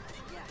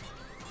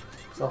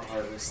 The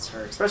hardest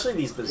hurt, especially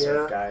these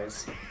berserk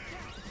guys.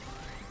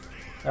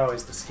 They're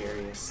always the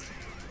scariest.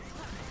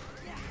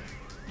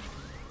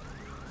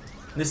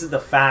 This is the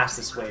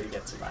fastest way to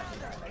get to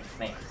 99, I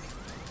think.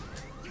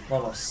 I'm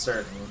almost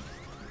certain.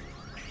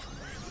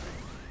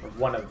 Or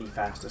one of the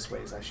fastest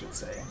ways, I should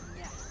say.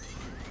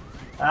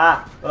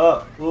 Ah!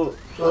 Oh! Ooh!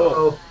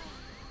 Uh-oh.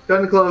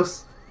 Done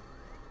close.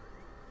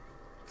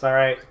 It's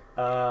alright.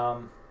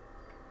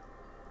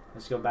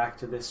 Let's go back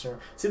to this room.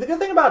 See, the good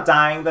thing about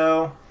dying,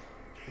 though,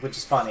 which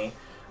is funny,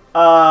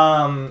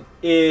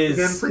 is...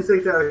 Again, please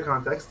take that out of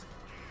context.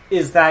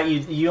 Is that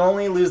you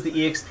only lose the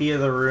EXP of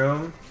the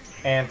room,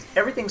 and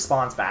everything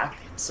spawns back,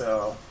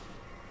 so...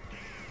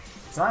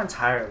 It's not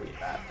entirely a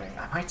bad thing.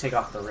 I might take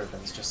off the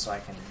ribbons just so I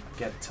can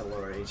get to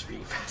lower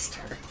HP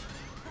faster.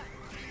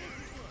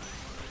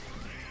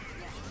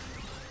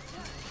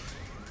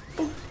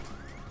 Boop.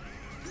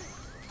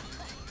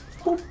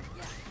 Boop.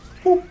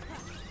 Boop.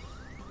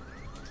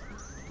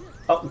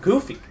 Oh,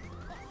 Goofy.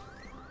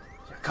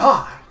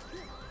 God.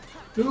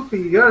 Goofy,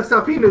 you gotta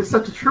stop being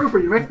such a trooper.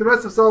 You make the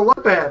rest of us all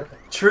look bad.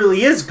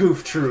 Truly is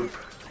Goof Troop.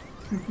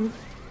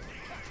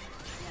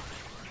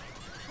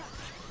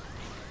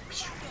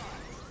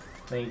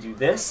 Then you do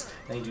this,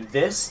 then you do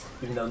this,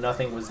 even though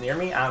nothing was near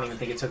me. I don't even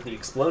think it took the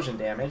explosion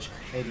damage.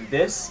 Then you do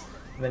this,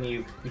 and then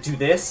you do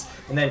this,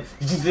 and then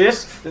you do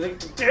this, and then you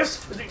do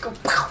this, and then you go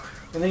pow,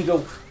 and then you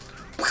go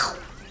pow.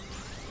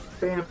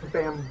 Bam,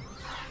 bam.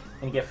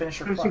 And you get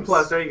Finisher Finishing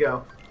Plus. There you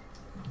go.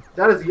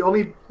 That is the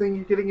only thing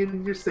you're getting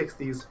in your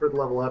 60s for the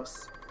level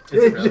ups.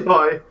 Is it really?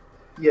 Enjoy.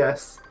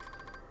 Yes.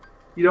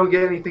 You don't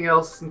get anything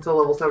else until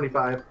level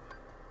 75.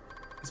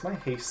 Is my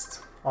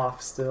haste off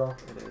still?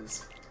 It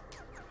is.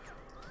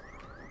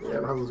 Yeah,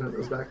 might as well turn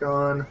those back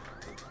on.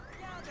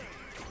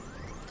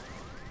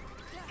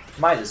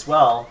 Might as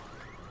well.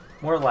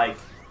 More like,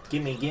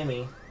 gimme,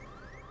 gimme.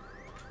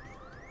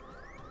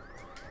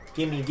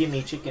 Gimme,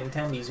 gimme chicken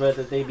tendies,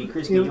 whether they be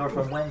crispy or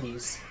from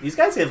Wendy's. These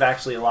guys have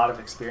actually a lot of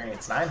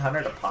experience.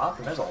 900 a pop,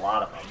 and there's a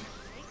lot of them.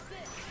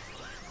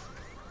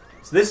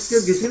 So this...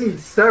 Good, because you need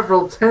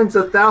several tens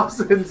of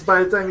thousands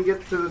by the time you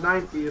get to the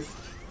 90s.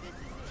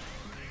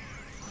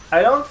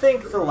 I don't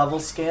think the level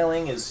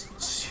scaling is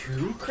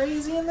too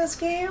crazy in this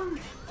game.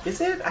 Is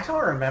it? I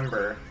don't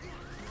remember.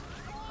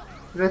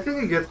 And I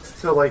think it gets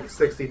to like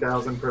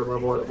 60,000 per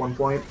level at one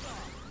point.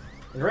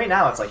 And right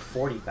now it's like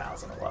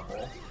 40,000 a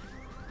level.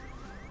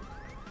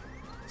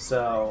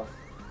 So...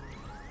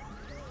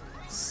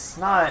 It's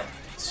not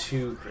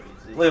too crazy.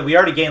 Look, we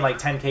already gained like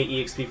 10k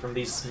EXP from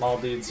these small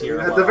dudes here.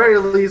 At the very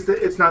least,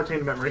 it's not Chain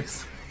of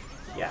Memories.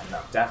 Yeah, no,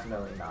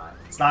 definitely not.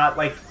 It's not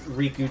like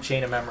Riku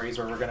Chain of Memories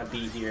where we're gonna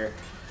be here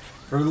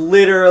for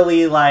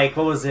literally like,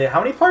 what was it?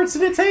 How many parts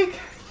did it take?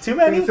 Too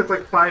many? It took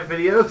like 5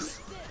 videos.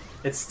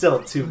 It's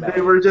still too many.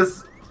 They were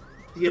just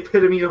the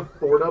epitome of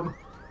boredom.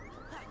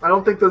 I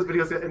don't think those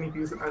videos get any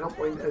views, and I don't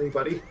blame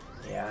anybody.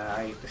 Yeah,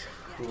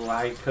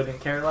 I couldn't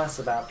care less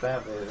about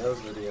that, but those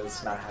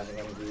videos not having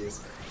any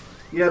views.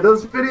 Yeah,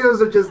 those videos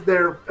are just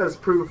there as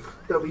proof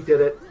that we did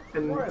it,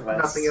 and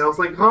nothing else.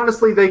 Like,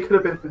 honestly, they could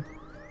have been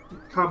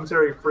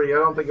commentary free. I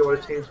don't think it would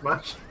have changed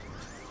much.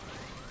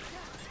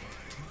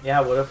 Yeah,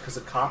 it would have, because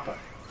of Kappa.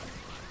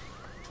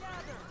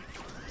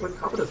 But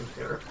Kappa doesn't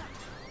care.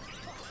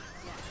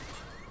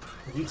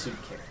 YouTube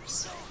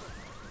cares.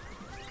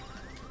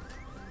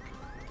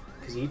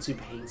 Because YouTube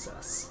hates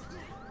us.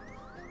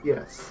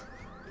 Yes.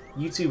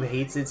 YouTube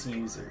hates its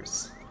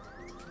users.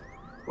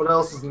 What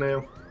else is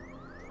new?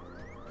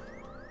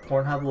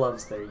 Pornhub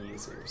loves their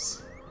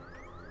users.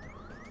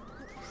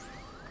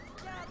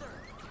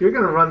 You're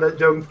gonna run that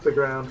joke into the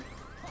ground.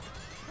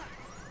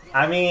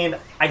 I mean,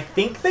 I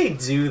think they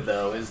do,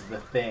 though, is the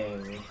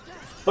thing.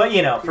 But,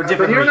 you know, for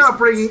different but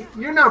reasons.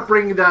 You're not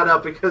bringing that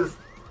up because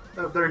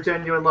of their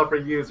genuine love for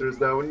users,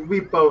 though, and we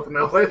both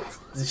know it.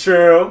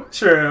 True,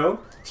 true,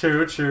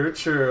 true, true,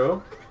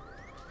 true.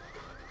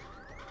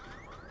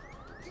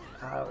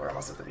 We're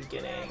almost at the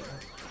beginning.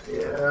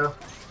 Yeah.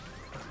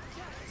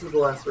 This is the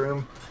last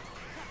room.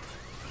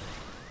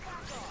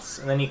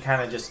 And then you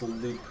kind of just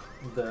loop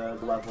the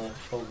level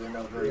over and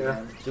over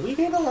again. Did we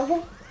gain a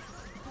level?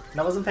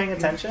 And I wasn't paying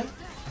attention?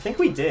 I think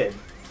we did.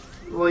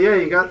 Well, yeah,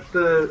 you got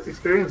the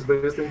experience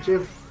boost, didn't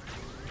you?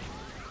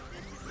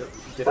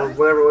 Did or I?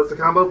 whatever was the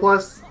combo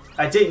plus.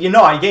 I did. You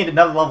know, I gained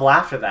another level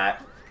after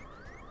that.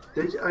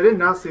 Did you? I did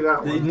not see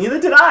that one. Neither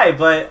did I,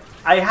 but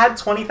I had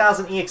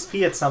 20,000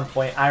 EXP at some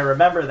point. I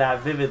remember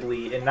that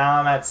vividly, and now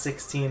I'm at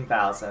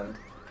 16,000.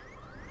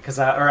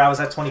 I was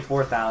at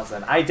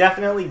 24,000. I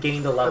definitely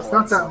gained a level.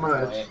 That's not that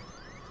much. Point.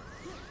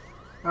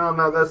 I don't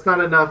know. That's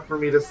not enough for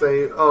me to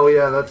say, oh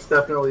yeah, that's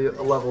definitely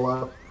a level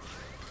up.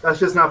 That's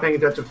just not paying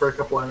attention for a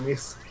couple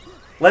enemies.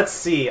 Let's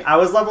see. I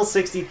was level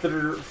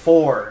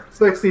 64.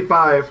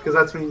 65, because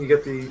that's when you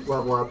get the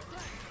level up.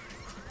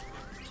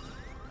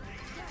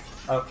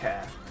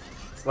 Okay.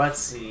 So let's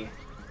see.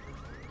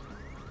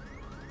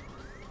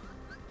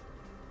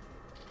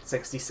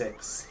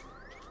 66.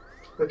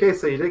 Okay,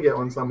 so you did get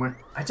one somewhere.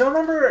 I don't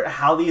remember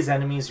how these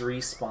enemies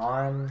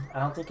respawn. I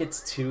don't think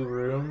it's 2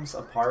 rooms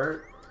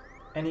apart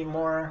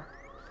anymore.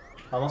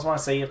 I almost want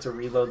to say you have to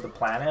reload the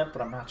planet,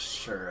 but I'm not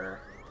sure.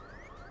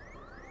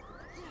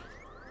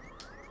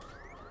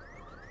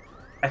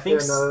 I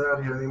think no, they're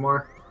not here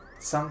anymore.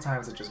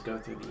 Sometimes I just go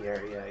through the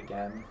area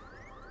again.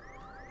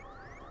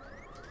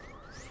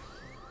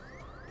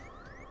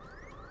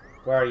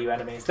 Where are you,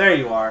 enemies? There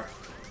you are.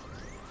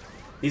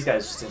 These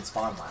guys just didn't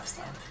spawn last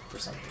time for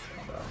some reason,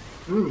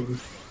 though. Ooh.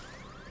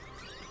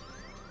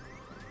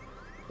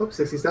 Oops,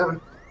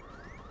 67.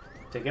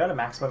 Did you get a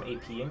maximum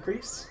AP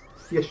increase?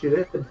 Yes, you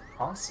did.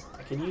 Awesome.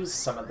 I could use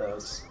some of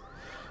those.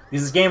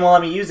 Because this game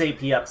won't let me use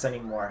AP ups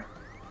anymore.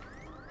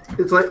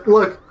 It's like,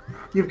 look,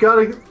 you've got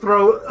to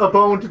throw a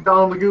bone to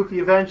Donald the Goofy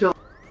eventually.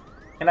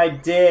 And I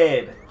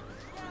did.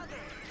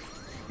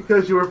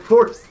 Because you were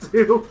forced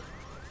to.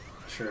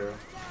 True.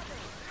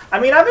 I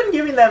mean, I've been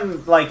giving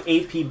them, like,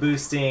 AP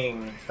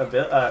boosting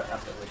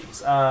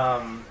abilities.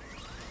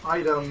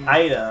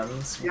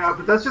 Items. Yeah,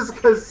 but that's just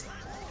because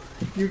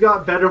you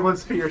got better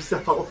ones for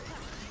yourself.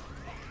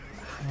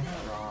 I'm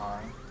not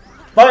wrong.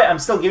 But I'm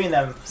still giving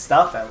them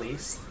stuff, at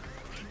least.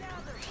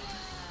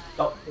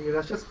 Oh. I mean,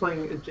 that's just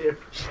playing a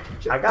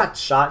JRPG. I got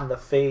shot in the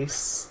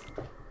face.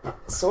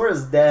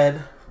 Sora's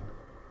dead.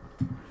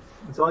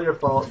 It's all your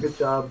fault. Good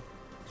job.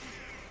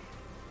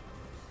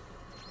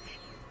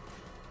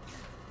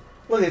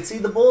 Look, see,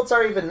 the bullets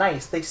are even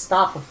nice. They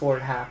stop before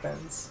it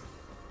happens.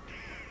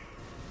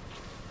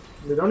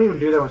 They don't even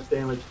do that much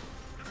damage.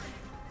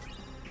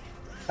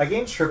 I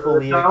gained triple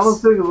EXP.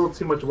 Donald's doing a little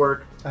too much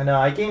work. I know,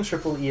 I gained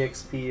triple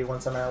EXP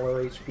once I'm at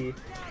low HP.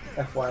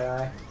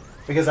 FYI.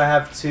 Because I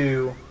have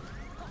 2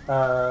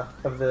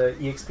 of the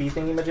EXP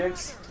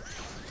thingy-majigs.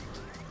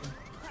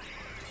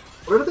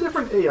 What are the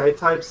different AI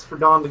types for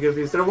Donald the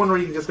Goofy? Is there one where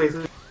you can just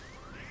basically...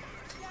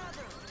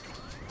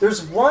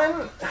 There's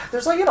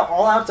like an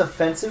all-out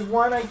defensive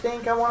one, I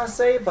think, I want to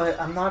say, but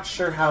I'm not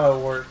sure how it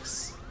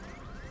works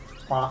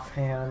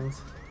offhand.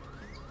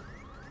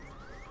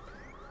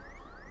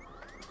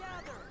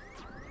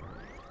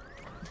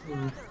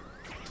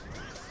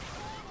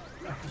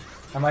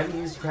 I might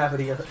use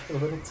gravity a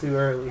little too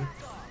early.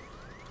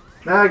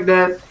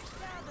 Magnet!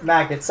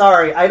 Magnet,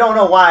 sorry, I don't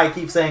know why I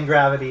keep saying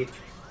gravity.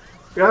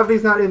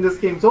 Gravity's not in this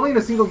game. It's only in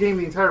a single game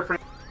the entire frame.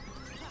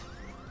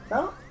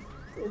 No?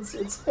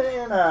 It's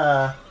been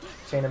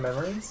Chain of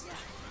Memories.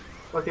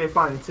 Okay,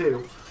 fine,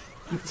 2.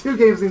 2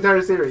 games the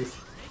entire series.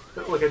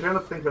 Look, I try not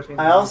to think about Chain of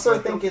Memories. I also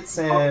think it's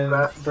in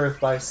Birth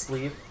by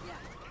Sleep.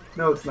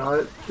 No, it's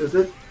not. Is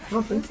it? I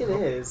don't think it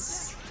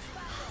is.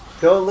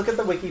 Go look at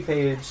the wiki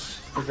page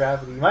for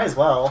Gravity. You might as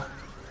well.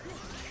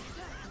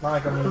 Not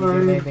like I'm going to be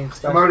doing anything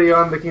special. I'm already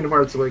on the Kingdom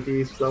Hearts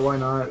wiki, so why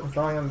not? It's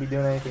not like I'm going to be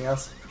doing anything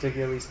else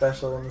particularly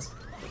special in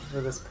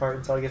for this part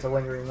until I get to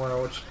Lingering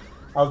World, which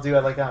I'll do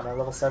at, like, I don't know,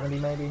 level 70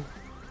 maybe?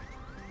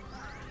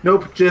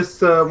 Nope,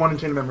 just 1 in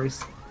Chain of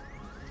Memories.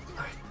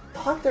 I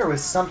thought there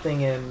was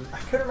something in... I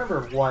couldn't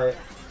remember what.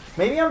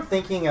 Maybe I'm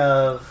thinking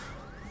of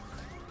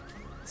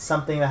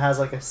something that has,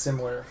 like, a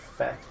similar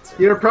effect.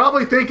 You're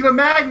probably thinking of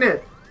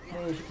Magnet!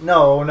 Maybe.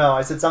 No,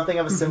 I said something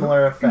of a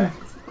similar effect.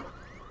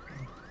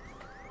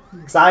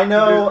 Because I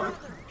know...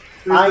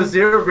 There's the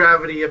zero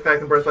gravity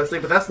effect in Birth by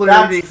Sleep, but that's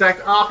literally the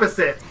exact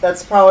opposite.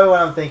 That's probably what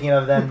I'm thinking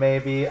of then,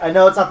 maybe. I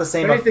know it's not the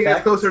same effect. Anything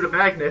that's closer to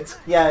Magnet.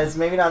 Yeah, it's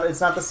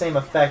not the same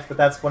effect, but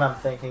that's what I'm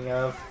thinking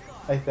of,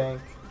 I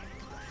think.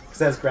 Because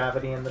it has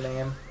gravity in the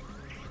name.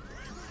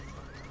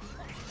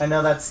 I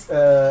know that's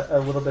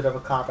a little bit of a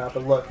cop-out,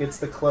 but look, it's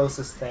the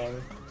closest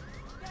thing.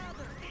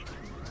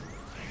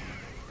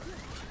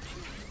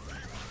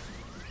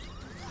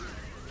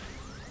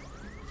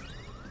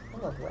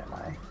 Where am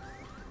I?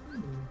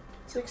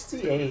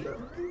 68.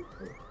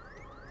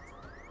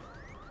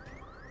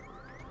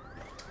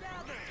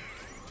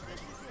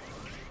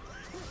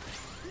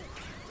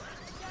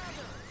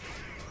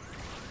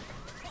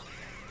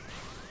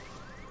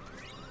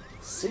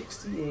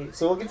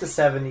 So we'll get to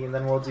 70 and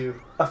then we'll do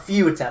a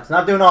few attempts.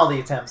 Not doing all the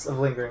attempts of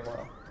Lingering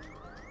World.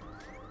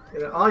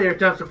 Yeah, all your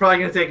attempts are probably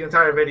going to take an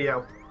entire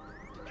video.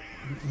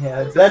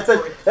 Yeah,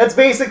 that's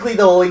basically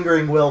the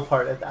Lingering Will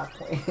part at that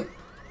point.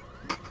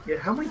 Yeah,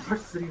 how many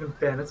parts has it even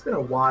been? It's been a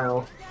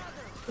while.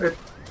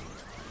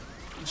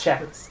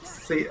 Check. Let's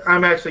see,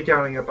 I'm actually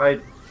counting up. I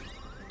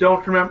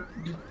don't remember.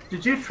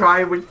 Did you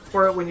try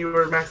for it when you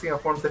were maxing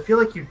out forms? I feel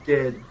like you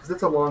did, because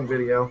it's a long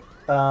video.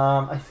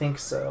 I think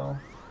so.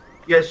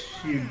 Yes,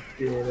 you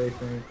did, I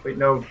think. Wait,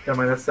 no, never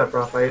mind, that's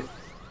Sephiroth, right?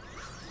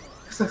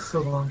 Because that's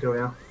so long ago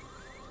now.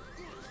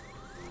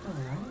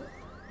 Alright.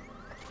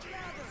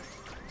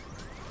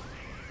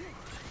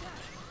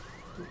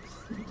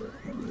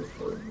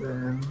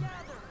 Then...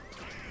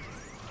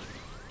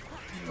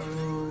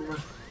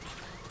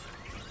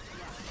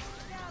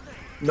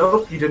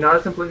 Nope, you did not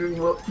attempt lingering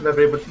will, but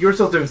you were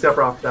still doing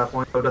Sephiroth at that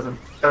point, so that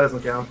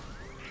doesn't count.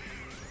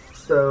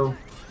 So.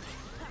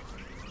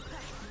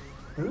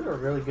 These are a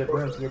really good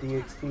room to get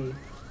EXP.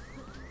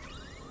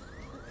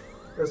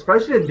 I'm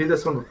surprised you didn't do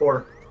this one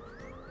before.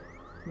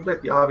 Seems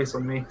like the obvious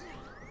one to me.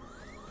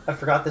 I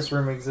forgot this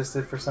room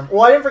existed for some...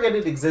 Well, I didn't forget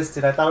it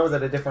existed. I thought it was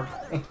at a different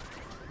point.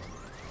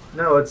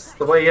 No, it's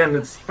the way in.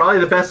 It's probably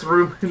the best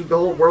room in the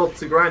whole world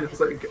to grind. It's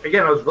like,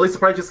 again, I was really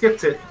surprised you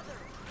skipped it.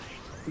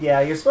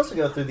 Yeah, you're supposed to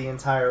go through the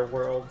entire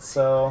world,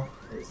 so...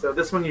 So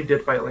this one you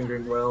did fight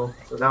Lingering Will,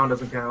 so that one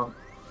doesn't count.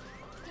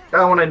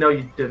 That one I know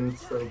you didn't,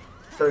 so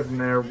start from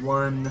there.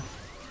 1,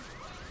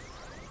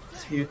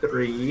 2,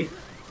 3.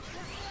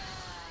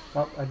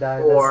 Oh, I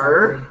died.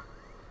 4,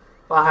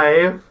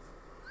 5,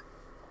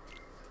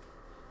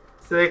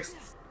 6,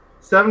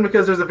 7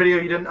 because there's a video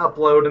you didn't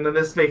upload, and then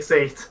this makes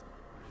 8.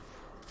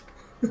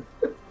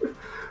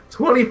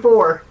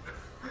 24.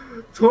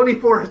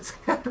 24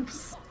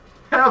 attempts.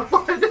 Have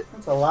fun.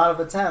 That's a lot of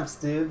attempts,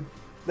 dude.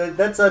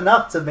 That's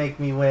enough to make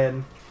me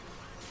win.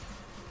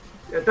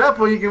 At that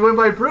point, you can win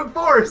by brute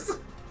force.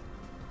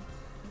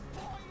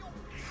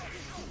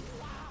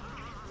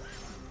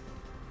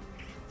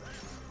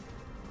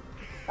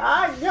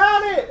 I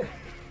got it!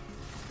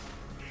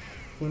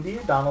 Can you do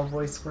your Donald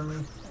voice for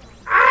me?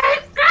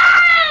 I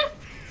got it!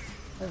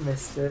 I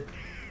missed it.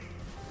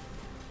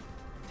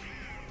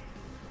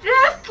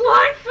 Just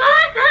like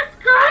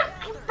Sega Gun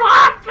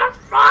bought the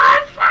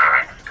fun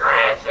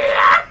crazy.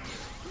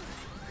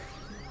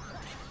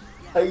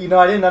 You know,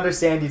 I didn't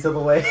understand you till the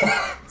way.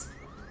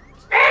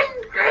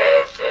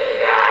 Ingredients!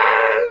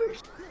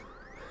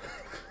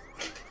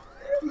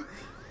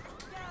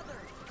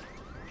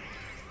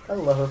 I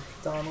love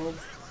Donald.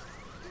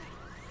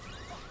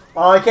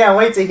 Oh, I can't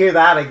wait to hear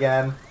that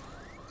again.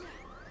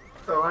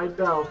 Oh, I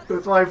know.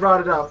 That's why I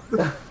brought it up.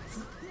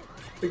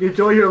 Like,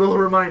 enjoy your little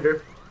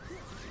reminder.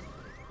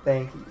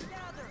 Thank you.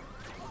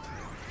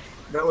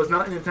 That was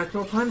not an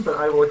intentional pun, but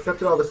I will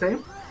accept it all the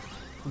same.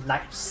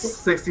 Nice.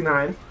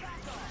 69.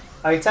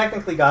 I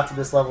technically got to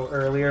this level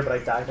earlier, but I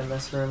died in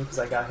this room because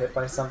I got hit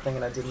by something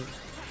and I didn't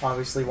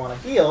obviously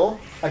want to heal.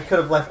 I should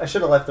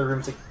have left the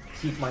room to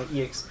keep my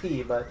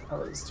EXP, but I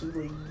was too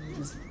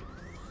lazy.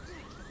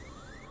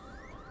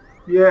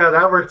 Yeah,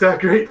 that worked out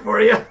great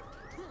for you. I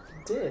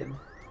did.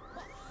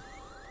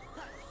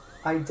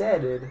 I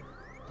deaded.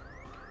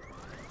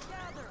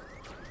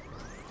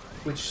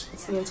 Which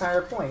is the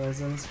entire point,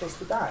 is I'm supposed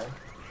to die.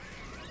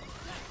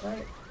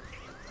 Right?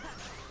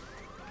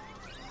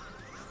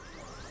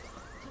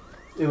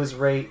 It was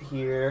right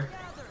here.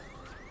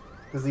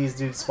 Because these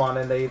dudes spawned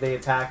in, they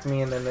attacked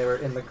me, and then they were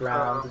in the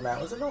ground, and that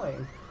was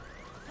annoying.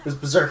 Those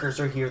berserkers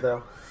are here,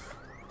 though.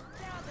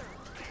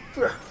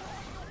 Oh,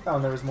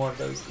 and there was more of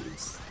those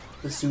dudes.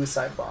 The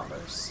suicide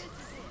bombers.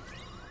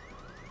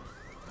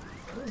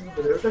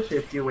 There's actually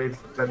a few waves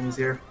of enemies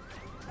here.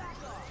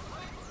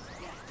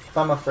 If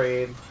I'm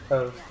afraid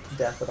of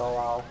death at all,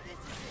 I'll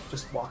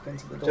just walk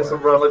into the door. Just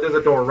run, like there's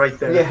a door right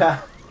there.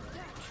 Yeah.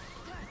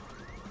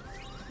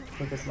 I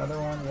think there's another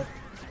one. Yep.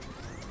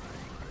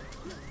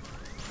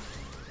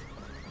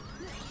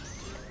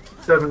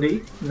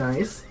 70.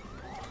 Nice.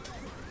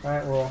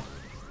 Alright, well,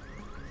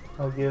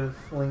 I'll give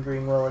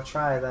Lingering Will a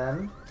try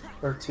then.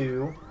 Or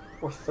 2.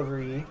 Or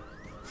 3.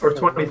 Or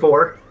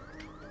 24.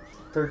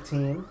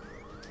 13.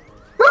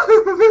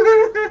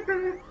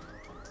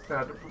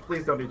 God,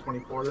 please don't do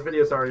 24. The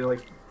video's already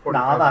like 45 No,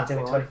 I'm not minutes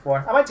doing long.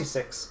 24. I might do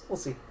 6. We'll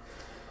see.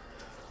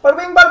 Bada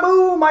bing, bada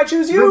boom! I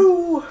choose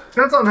you!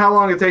 Depends on how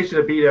long it takes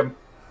you to beat him.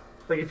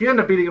 Like, if you end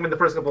up beating him in the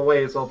first couple of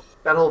waves, well,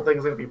 that whole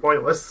thing's gonna be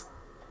pointless.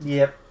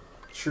 Yep.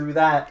 True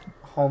that,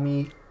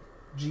 homie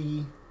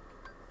G.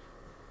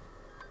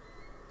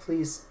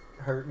 Please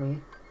hurt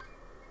me.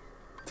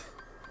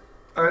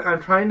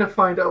 I'm trying to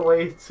find a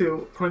way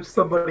to punch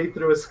somebody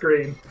through a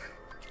screen.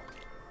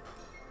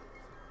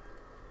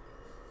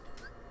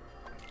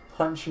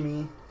 Punch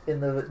me in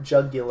the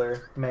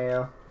jugular,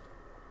 Mayo.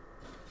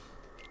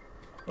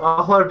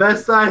 All our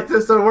best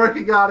scientists are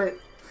working on it.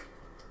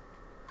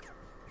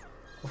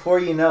 Before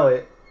you know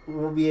it,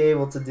 we'll be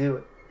able to do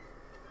it.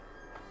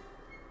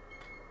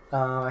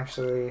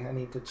 Actually, I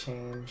need to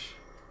change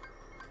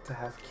to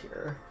have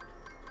cure.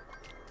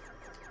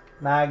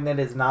 Magnet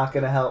is not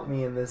going to help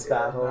me in this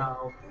battle.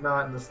 No,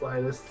 not in the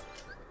slightest.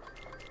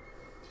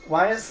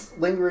 Why is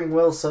Lingering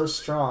Will so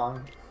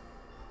strong?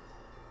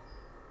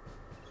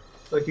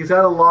 Like, he's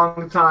had a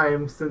long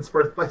time since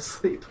Birth by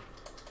Sleep.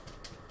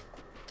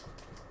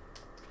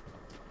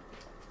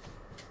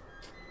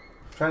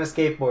 Trying to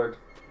skateboard.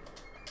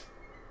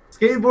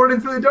 Skateboard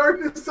into the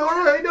darkness,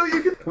 Sora! I know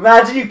you can...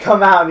 Imagine you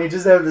come out and you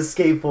just have the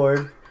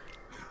skateboard.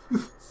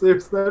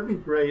 Seriously, that'd be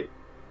great.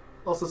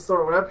 Also,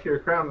 Sora, what happened to your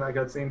crown in that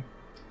cutscene?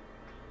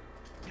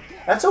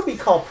 That's what we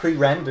call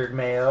pre-rendered,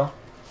 Mayo.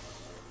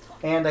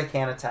 And I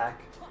can't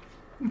attack.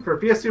 For a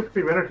PS2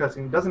 pre-rendered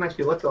cutscene, it doesn't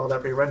actually look all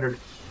that pre-rendered.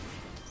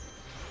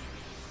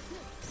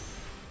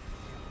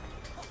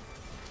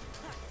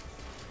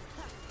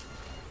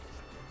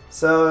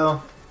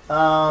 So,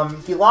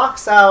 he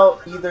locks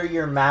out either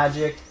your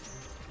magic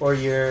or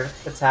your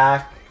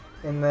attack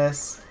in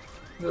this.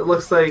 It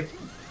looks like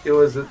it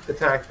was an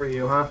attack for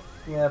you, huh?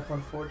 Yep,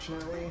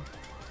 unfortunately.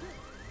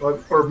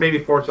 Or maybe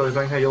fortunately,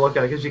 depending how you look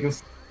at it, because you can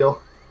steal.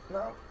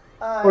 No.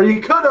 Or you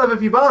could have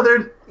if you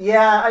bothered.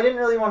 Yeah, I didn't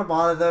really want to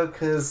bother though,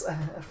 because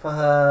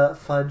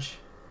fudge.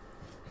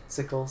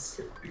 Sickles.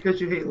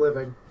 Because you hate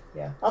living.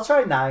 Yeah, I'll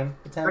try 9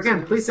 attempts.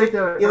 Again, please take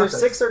that. Either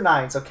 6 or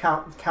 9, so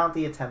count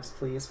the attempts,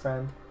 please,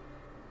 friend.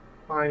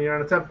 Fine, you're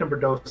on attempt number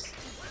dos.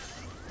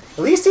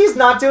 At least he's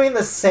not doing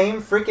the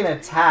same freaking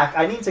attack.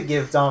 I need to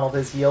give Donald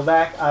his heal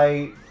back.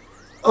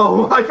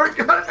 Oh, I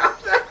forgot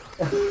about that!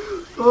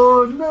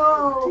 Oh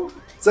no!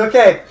 It's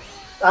okay.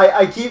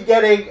 I keep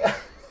getting...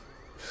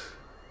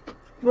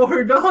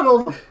 More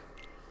Donald!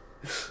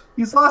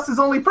 He's lost his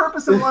only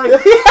purpose in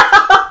life!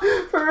 Yeah!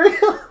 For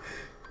real!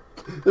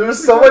 There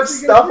was so much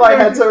stuff I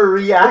had to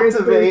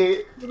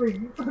reactivate.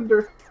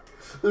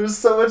 There was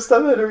so much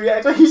stuff I had to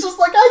reactivate. He's just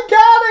like, I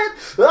got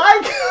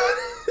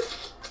it!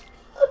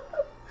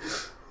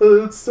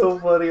 Oh, it's so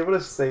funny. I'm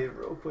gonna save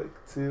real quick,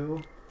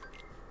 too.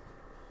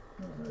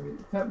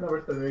 Attempt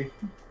number 3.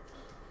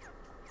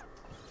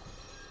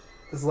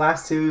 His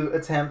last 2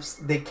 attempts,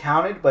 they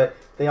counted, but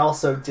they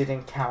also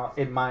didn't count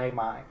in my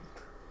mind.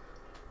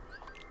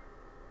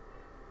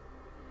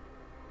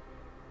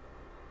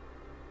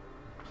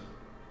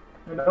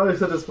 I know I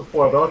said this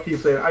before, but I'll keep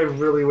saying I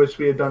really wish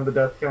we had done the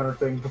death counter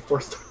thing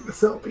before starting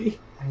this LP.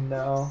 I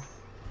know.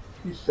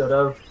 You should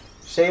have.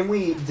 Shame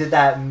we did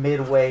that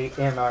midway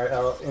in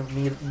our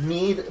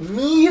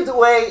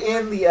midway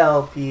in the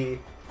LP.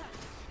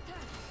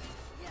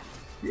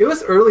 It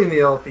was early in the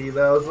LP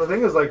though. I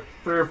think it was like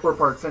 3 or 4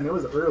 parts in. It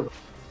was early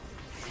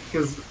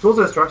because Tools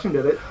of Destruction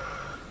did it.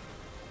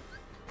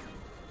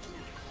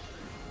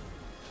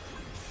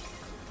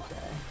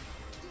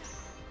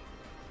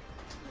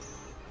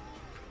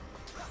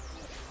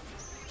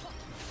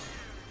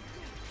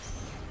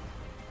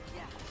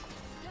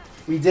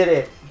 We did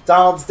it.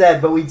 Donald's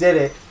dead, but we did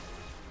it.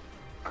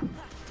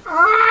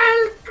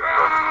 I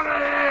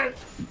got it!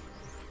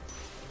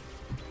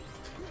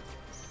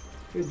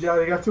 Good job,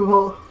 you got 2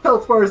 whole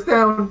health bars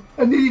down.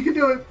 I knew you could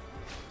do it.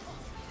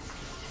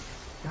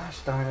 Gosh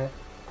darn it.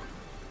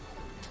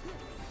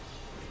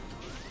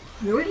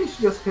 Maybe you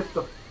should just hit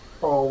the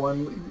fall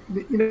one.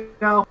 You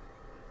know,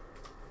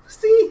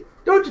 see?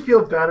 Don't you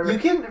feel better? You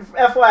can,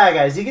 FYI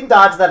guys, you can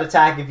dodge that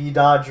attack if you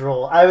dodge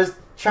roll. I was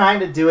trying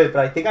to do it,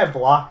 but I think I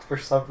blocked for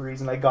some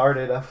reason. I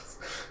guarded us.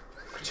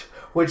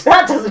 Which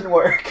that doesn't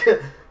work.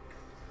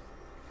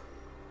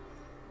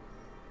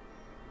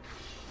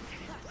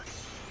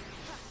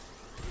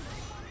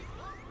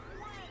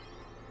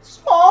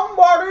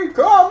 Somebody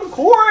come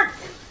quick!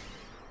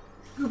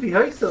 Goofy, how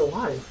are you still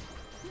alive?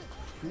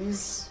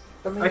 He's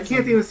amazing. I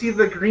can't even see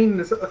the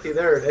greenness. Okay,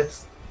 there it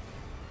is.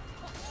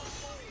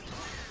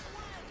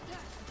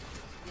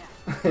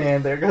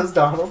 And there goes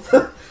Donald.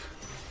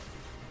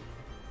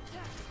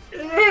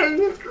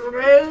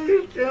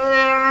 Inspiration!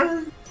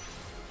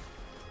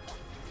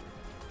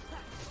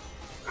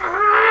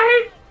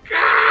 I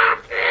got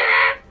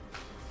it!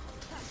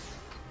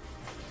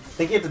 I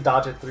think you have to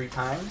dodge it 3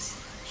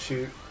 times.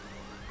 Shoot.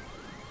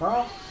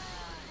 Oh.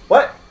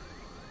 What?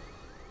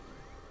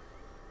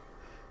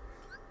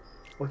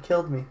 What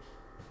killed me?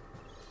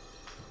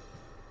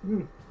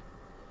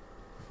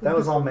 That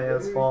was all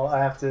Mayo's fault, I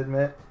have to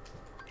admit.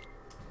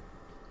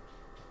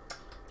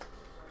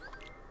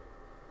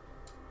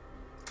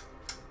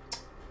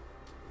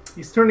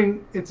 He's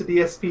turning into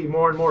the SP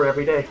more and more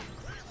every day.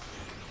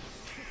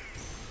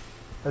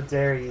 How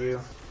dare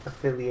you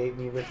affiliate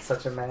me with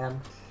such a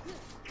man?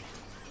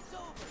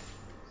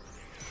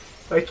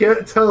 I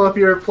can't tell if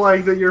you're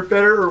implying that you're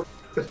better or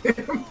than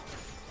him.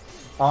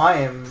 I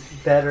am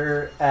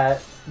better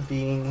at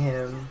being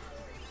him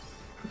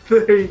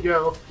There you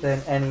go.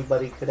 than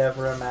anybody could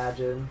ever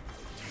imagine.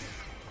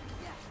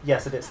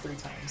 Yes, it is 3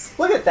 times.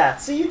 Look at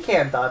that! See, you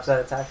can dodge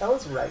that attack. I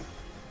was right.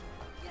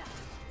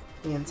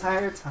 The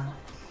entire time.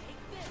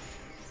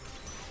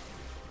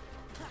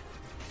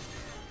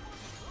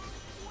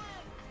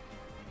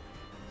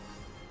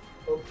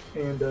 Oh,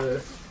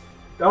 and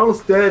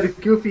Donald's dead.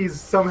 Goofy's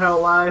somehow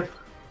alive.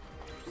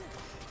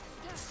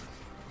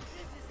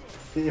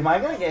 Am I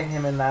gonna get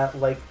him in that,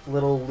 like,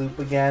 little loop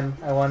again,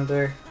 I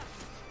wonder?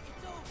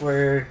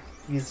 Where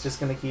he's just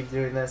gonna keep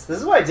doing this. This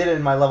is why I did it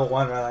in my level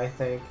 1 run, I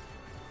think.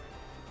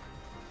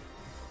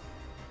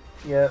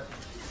 Yep.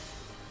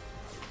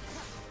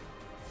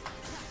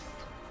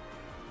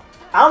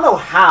 I don't know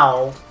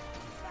how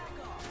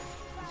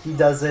he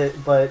does it,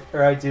 but,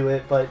 or I do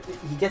it, but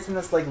he gets in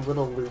this, like,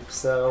 little loop,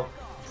 so...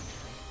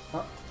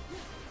 Oh.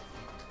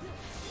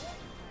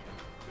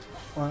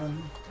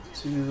 1,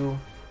 2,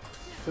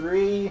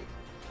 3...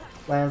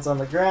 Lands on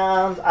the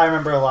ground. I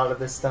remember a lot of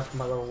this stuff from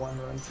my level 1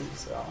 run too,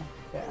 so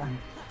yeah.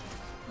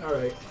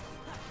 Alright.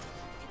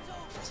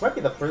 This might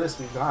be the furthest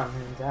we've gone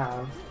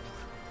down.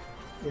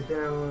 You're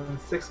down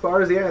 6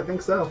 bars? Yeah, I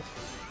think so.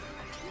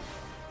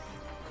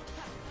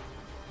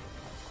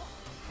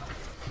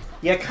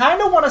 Yeah,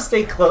 kind of want to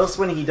stay close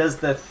when he does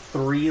the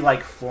 3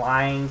 like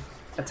flying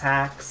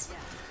attacks.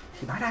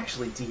 He might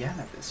actually DM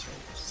at this rate,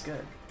 which is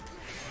good.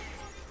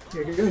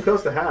 Yeah, you're getting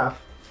close to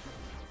half.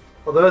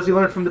 Although, as you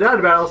learned from the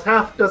data battles,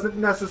 half doesn't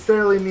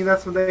necessarily mean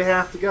that's when they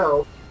have to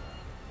go.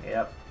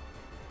 Yep.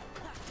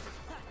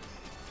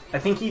 I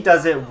think he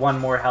does it one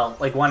more health,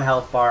 like one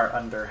health bar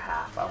under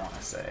half, I want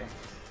to say.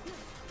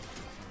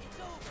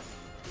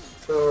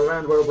 So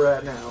around where we're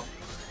at now.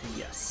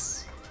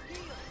 Yes.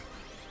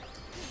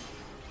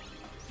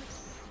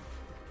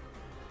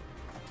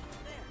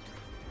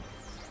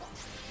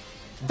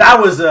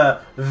 That was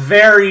a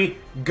very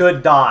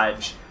good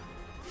dodge.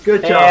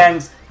 Good job.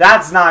 And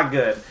that's not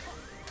good.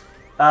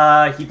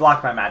 He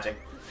blocked my magic.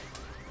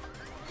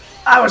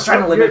 I was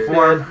trying to limit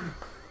for him.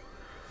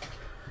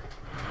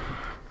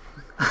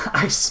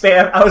 I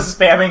was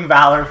spamming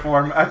Valor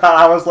form. I thought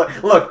I was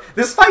like, look,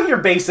 this fight you're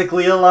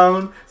basically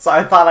alone, so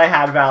I thought I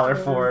had Valor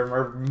form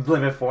or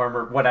limit form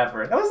or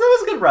whatever. That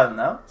was a good run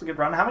though. It's a good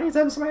run. How many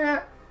attempts am I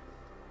at?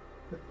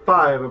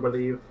 5, I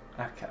believe.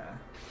 Okay.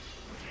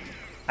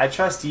 I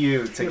trust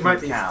you to It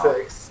might be count.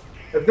 6.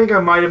 I think I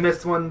might have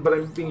missed one, but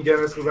I'm being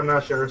generous because I'm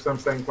not sure, so I'm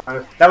saying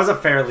 5. That was a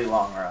fairly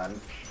long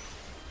run.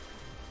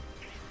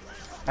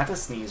 I have to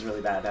sneeze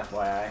really bad,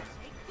 FYI.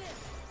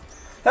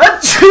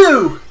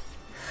 Achoo!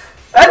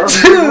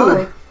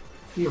 Achoo!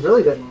 You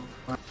really didn't.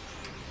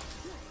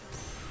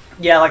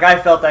 Yeah, like I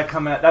felt that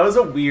coming out. That was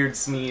a weird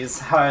sneeze,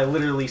 how I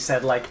literally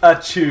said like,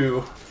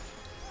 achoo.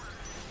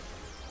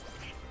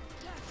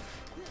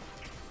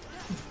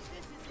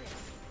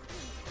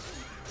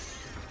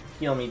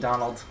 Heal me,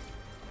 Donald.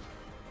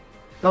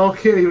 Donald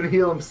can't even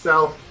heal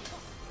himself.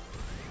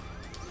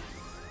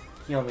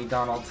 Heal me,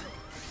 Donald.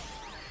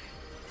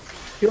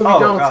 Heal me, Oh,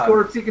 Donald's God.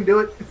 corpse. He can do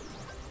it.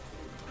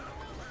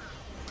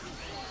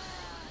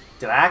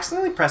 Did I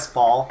accidentally press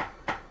fall?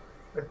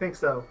 I think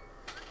so.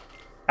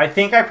 I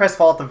think I pressed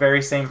fall at the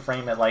very same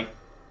frame it, like,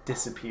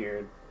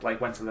 disappeared. Like,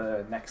 went to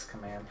the next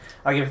command.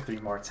 I'll give it 3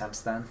 more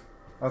attempts then.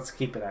 Let's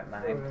keep it at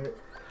 9. Alright.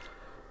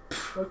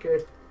 Okay.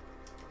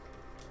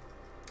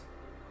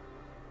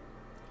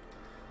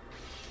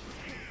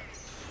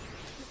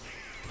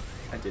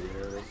 I did it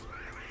early.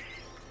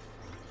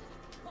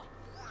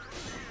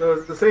 So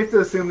is it safe to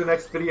assume the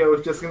next video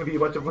is just going to be a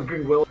bunch of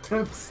lingering will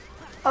attempts?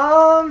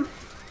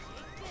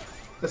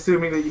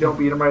 Assuming that you don't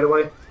beat him right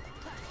away.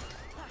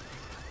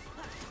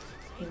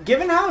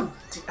 Given how...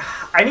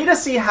 I need to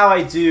see how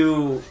I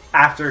do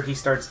after he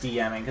starts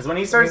DMing, because when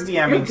he starts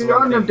DMing... You've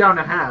gotten him down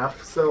to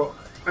half, so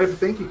I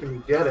think you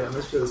can get him.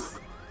 It's just...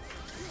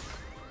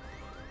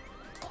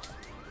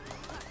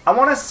 I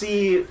want to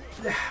see...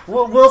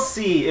 We'll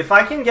see. If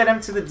I can get him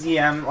to the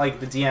DM, like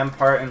the DM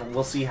part, and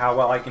we'll see how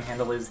well I can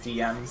handle his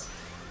DMs.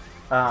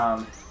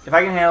 If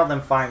I can handle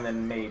them fine,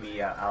 then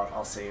maybe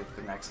I'll save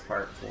the next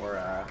part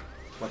for,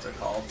 what's it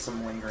called?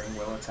 Some lingering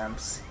will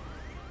attempts.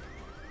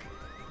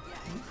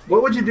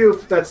 What would you do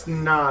if that's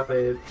not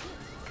it?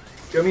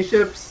 Gummy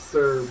ships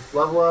or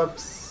level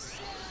ups?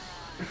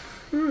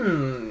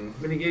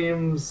 Mini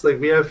games, like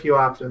we have a few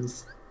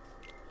options.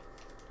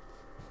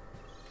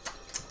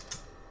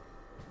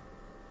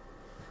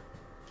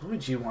 What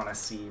would you want to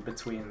see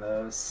between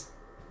those?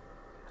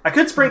 I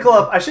could sprinkle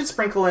up. I should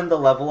sprinkle in the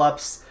level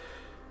ups,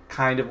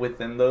 kind of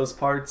within those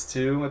parts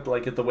too, at,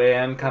 like at the way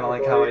end, kind of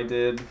like how I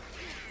did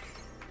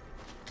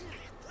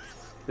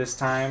this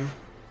time,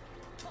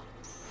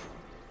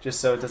 just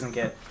so it doesn't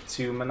get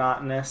too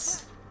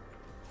monotonous.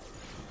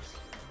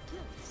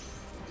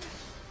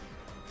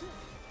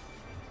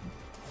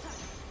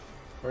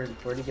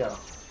 Where'd he go?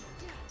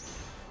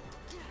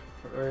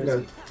 Where is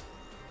he?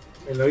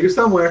 I know you're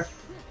somewhere.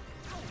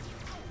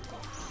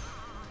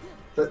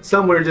 That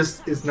somewhere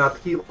just is not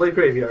the Keyblade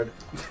Graveyard.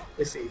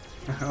 I see.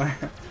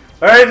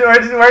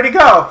 Where'd he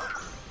go?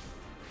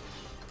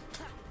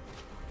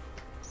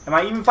 Am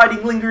I even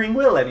fighting Lingering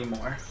Will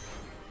anymore?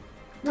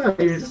 No,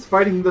 you're just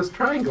fighting those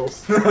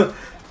triangles.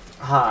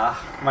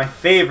 My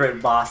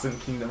favorite boss in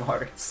Kingdom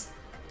Hearts.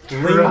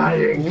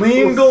 Triangles.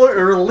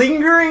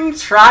 Lingering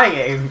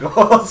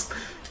triangles.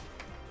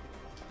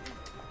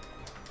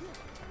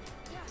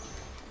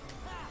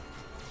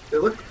 They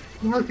look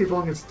more like they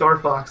belong in Star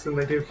Fox than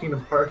they do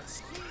Kingdom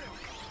Hearts.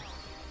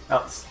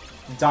 Oh,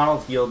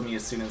 Donald healed me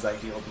as soon as I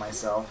healed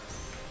myself.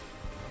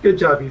 Good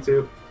job, you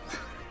two.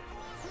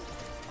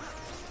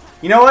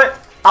 You know what?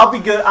 I'll be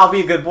good. I'll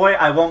be a good boy.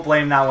 I won't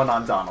blame that one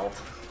on Donald.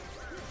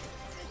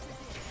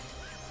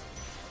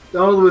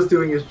 Donald was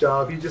doing his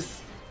job. He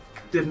just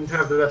didn't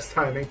have the best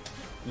timing.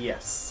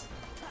 Yes.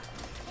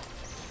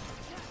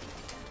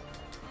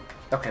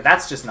 Okay,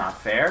 that's just not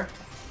fair.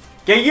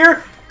 Get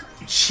your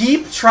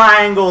cheap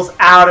triangles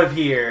out of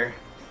here.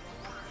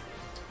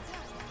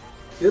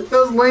 Get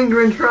those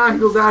lingering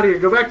triangles out of here.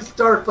 Go back to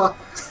Star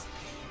Fox.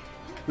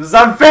 This is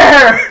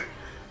unfair!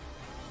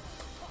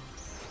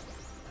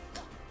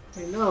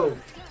 I know.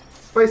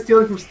 Despite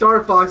stealing from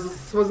Star Fox,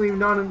 this wasn't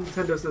even on a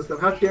Nintendo system.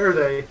 How dare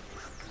they?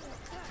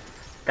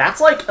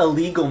 That's like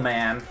illegal,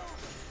 man.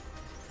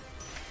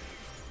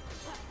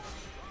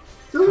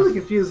 Still really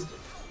confused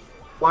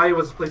why it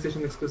was a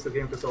PlayStation exclusive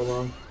game for so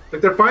long.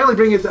 Like, they're finally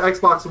bringing it to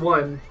Xbox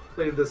One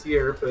later this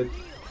year, but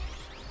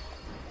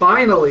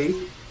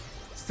finally,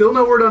 Still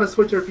no word on a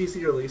Switch or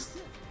PC release.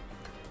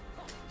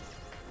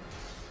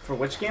 For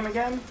which game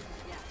again?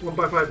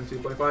 1.5 and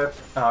 2.5.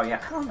 Oh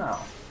yeah, I don't know.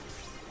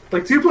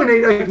 Like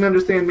 2.8, I can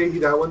understand maybe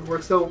that wouldn't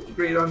work so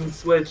great on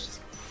Switch,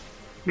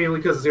 mainly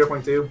because of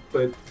 0.2,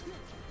 but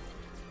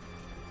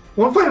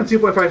 1.5 and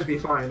 2.5 should be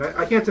fine.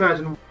 I can't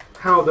imagine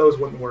how those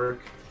wouldn't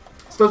work,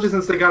 especially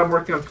since they got them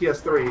working on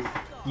PS3.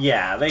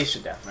 Yeah, they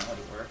should definitely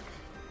work.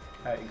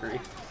 I agree.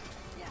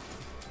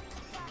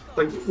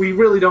 Like, we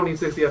really don't need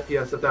 60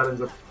 FPS if that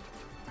ends up...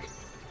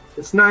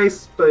 It's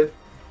nice, but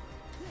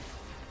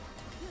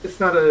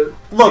it's not a...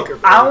 Look,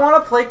 I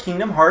want to play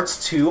Kingdom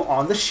Hearts 2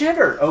 on the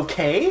shitter,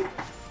 okay?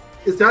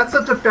 Is that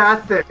such a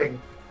bad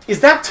thing? Is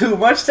that too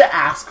much to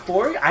ask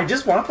for? I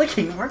just want to play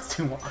Kingdom Hearts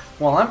 2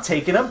 while I'm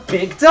taking a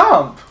big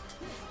dump.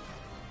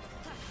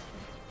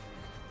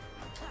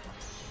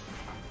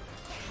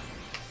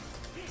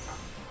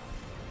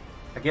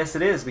 I guess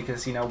it is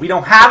because, you know, we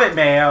don't have it,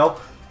 Mayo.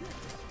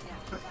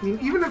 I mean,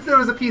 even if there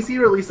was a PC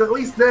release, at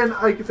least then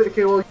I could say,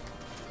 okay, well...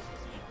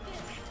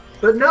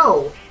 But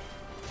no!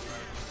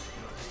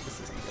 This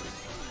isn't good.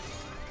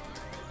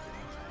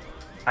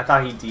 I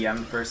thought he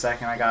DM'd for a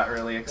second. I got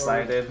really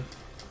excited.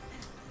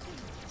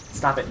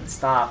 Stop it.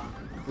 Stop.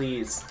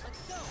 Please.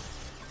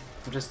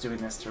 I'm just doing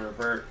this to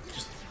revert.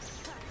 Just...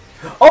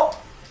 Oh!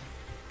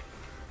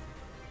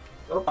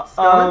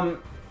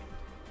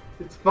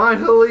 It's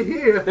finally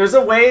here! There's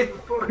a way...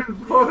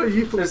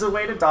 You. There's a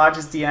way to dodge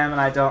his DM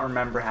and I don't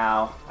remember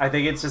how. I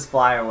think it's just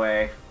fly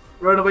away.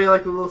 Run away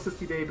like a little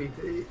sissy baby.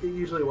 It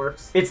usually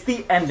works. It's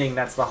the ending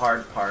that's the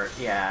hard part,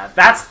 yeah.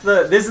 That's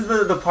the... This is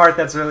the part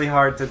that's really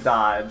hard to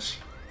dodge.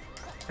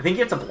 I think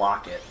you have to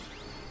block it.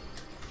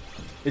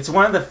 It's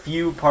one of the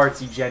few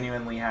parts you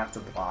genuinely have to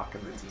block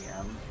in the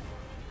DM.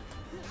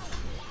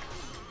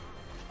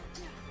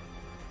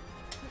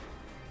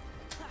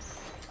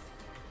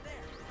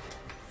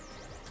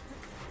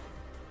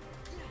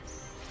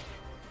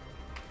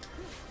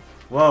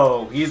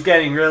 Whoa, he's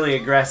getting really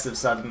aggressive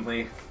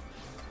suddenly.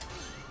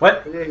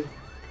 What?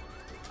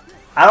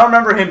 I don't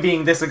remember him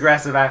being this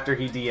aggressive after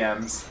he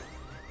DMs.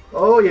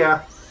 Oh,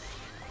 yeah.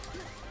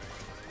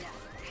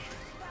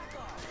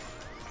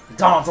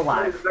 Donald's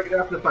alive. Second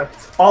half of the fight.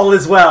 All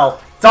is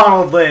well.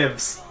 Donald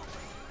lives.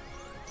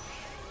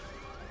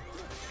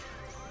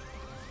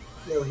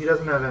 No, he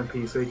doesn't have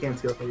MP, so he can't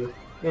steal from you.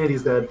 And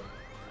he's dead.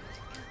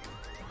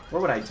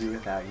 What would I do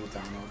without you,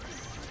 Donald?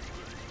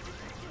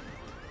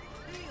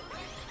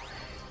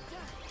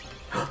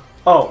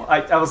 Oh,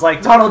 I was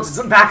like,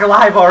 Donald's back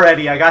alive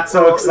already. I got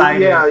so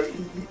excited. Yeah,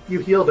 you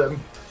healed him.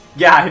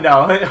 Yeah, I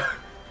know.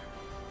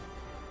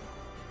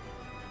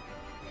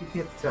 You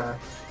can't attack.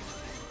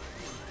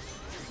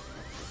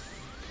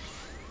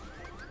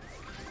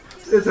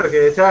 It's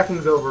okay.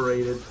 Attacking's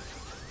overrated.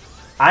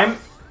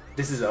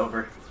 This is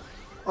over.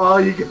 Oh,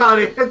 you got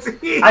it.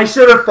 I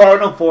should have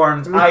Final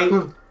Formed. I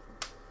think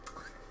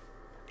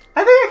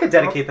I could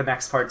dedicate the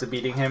next part to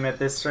beating him at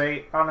this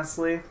rate,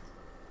 honestly.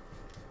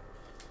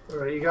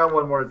 Alright, you got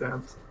one more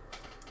attempt.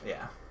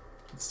 Yeah.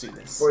 Let's do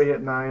this. Before you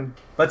hit 9.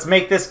 Let's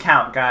make this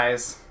count,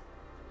 guys.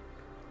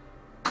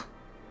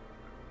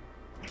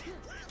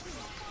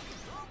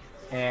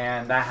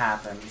 And that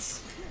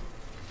happens.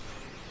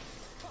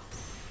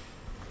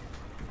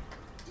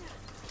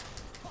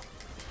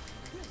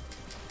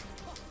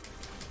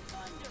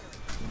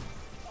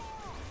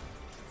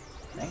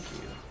 Thank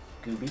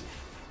you, Gooby.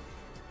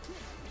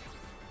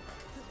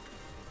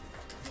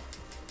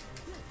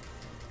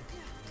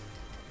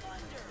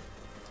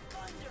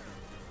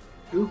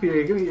 Goofy,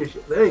 you're giving your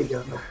shit. There you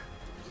go.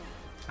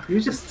 You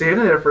was just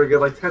standing there for a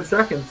good, like, 10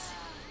 seconds.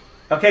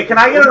 Okay, can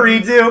I get a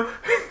redo?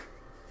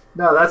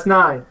 No, that's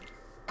 9.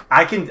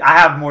 I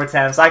have more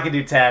attempts. I can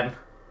do 10.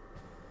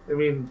 I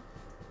mean,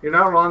 you're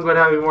not wrong about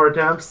having more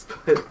attempts,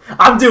 but...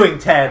 I'm doing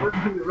 10.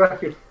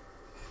 Record.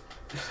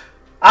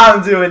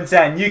 I'm doing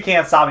 10. You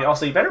can't stop me.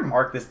 Also, you better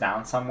mark this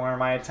down somewhere in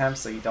my attempts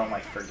so you don't,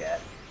 like, forget.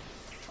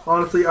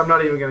 Honestly, I'm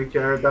not even going to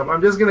care.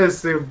 I'm just going to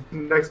assume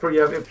next part you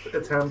have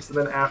attempts, and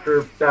then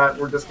after that,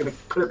 we're just going to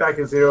put it back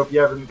to 0 if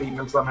you haven't beaten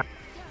them somehow.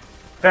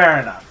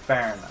 Fair enough,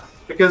 fair enough.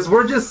 Because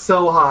we're just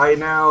so high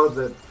now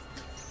that...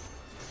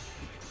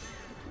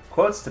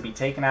 Quotes to be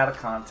taken out of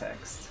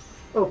context.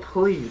 Oh,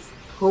 please.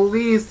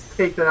 Please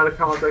take that out of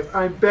context.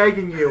 I'm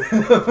begging you.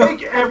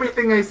 Take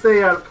everything I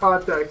say out of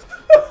context.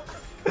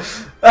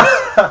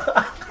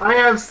 I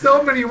have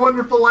so many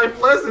wonderful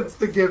life lessons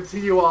to give to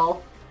you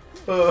all.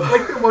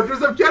 Like the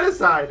wonders of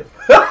genocide.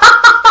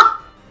 Oh,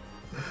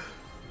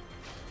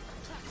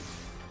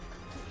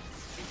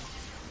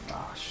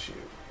 shoot.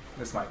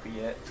 This might be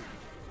it.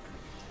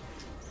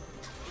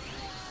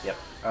 Yep.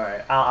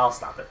 Alright, I'll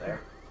stop it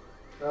there.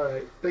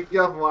 Alright, thank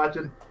y'all for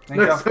watching.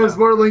 Thank Next time's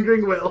more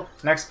Lingering Will.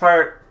 Next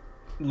part,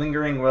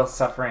 Lingering Will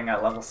Suffering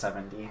at level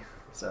 70.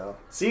 So,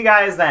 see you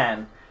guys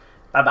then.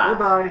 Bye-bye.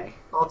 Bye-bye.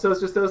 All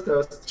toast, just toast,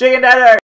 toast. Chicken dinner!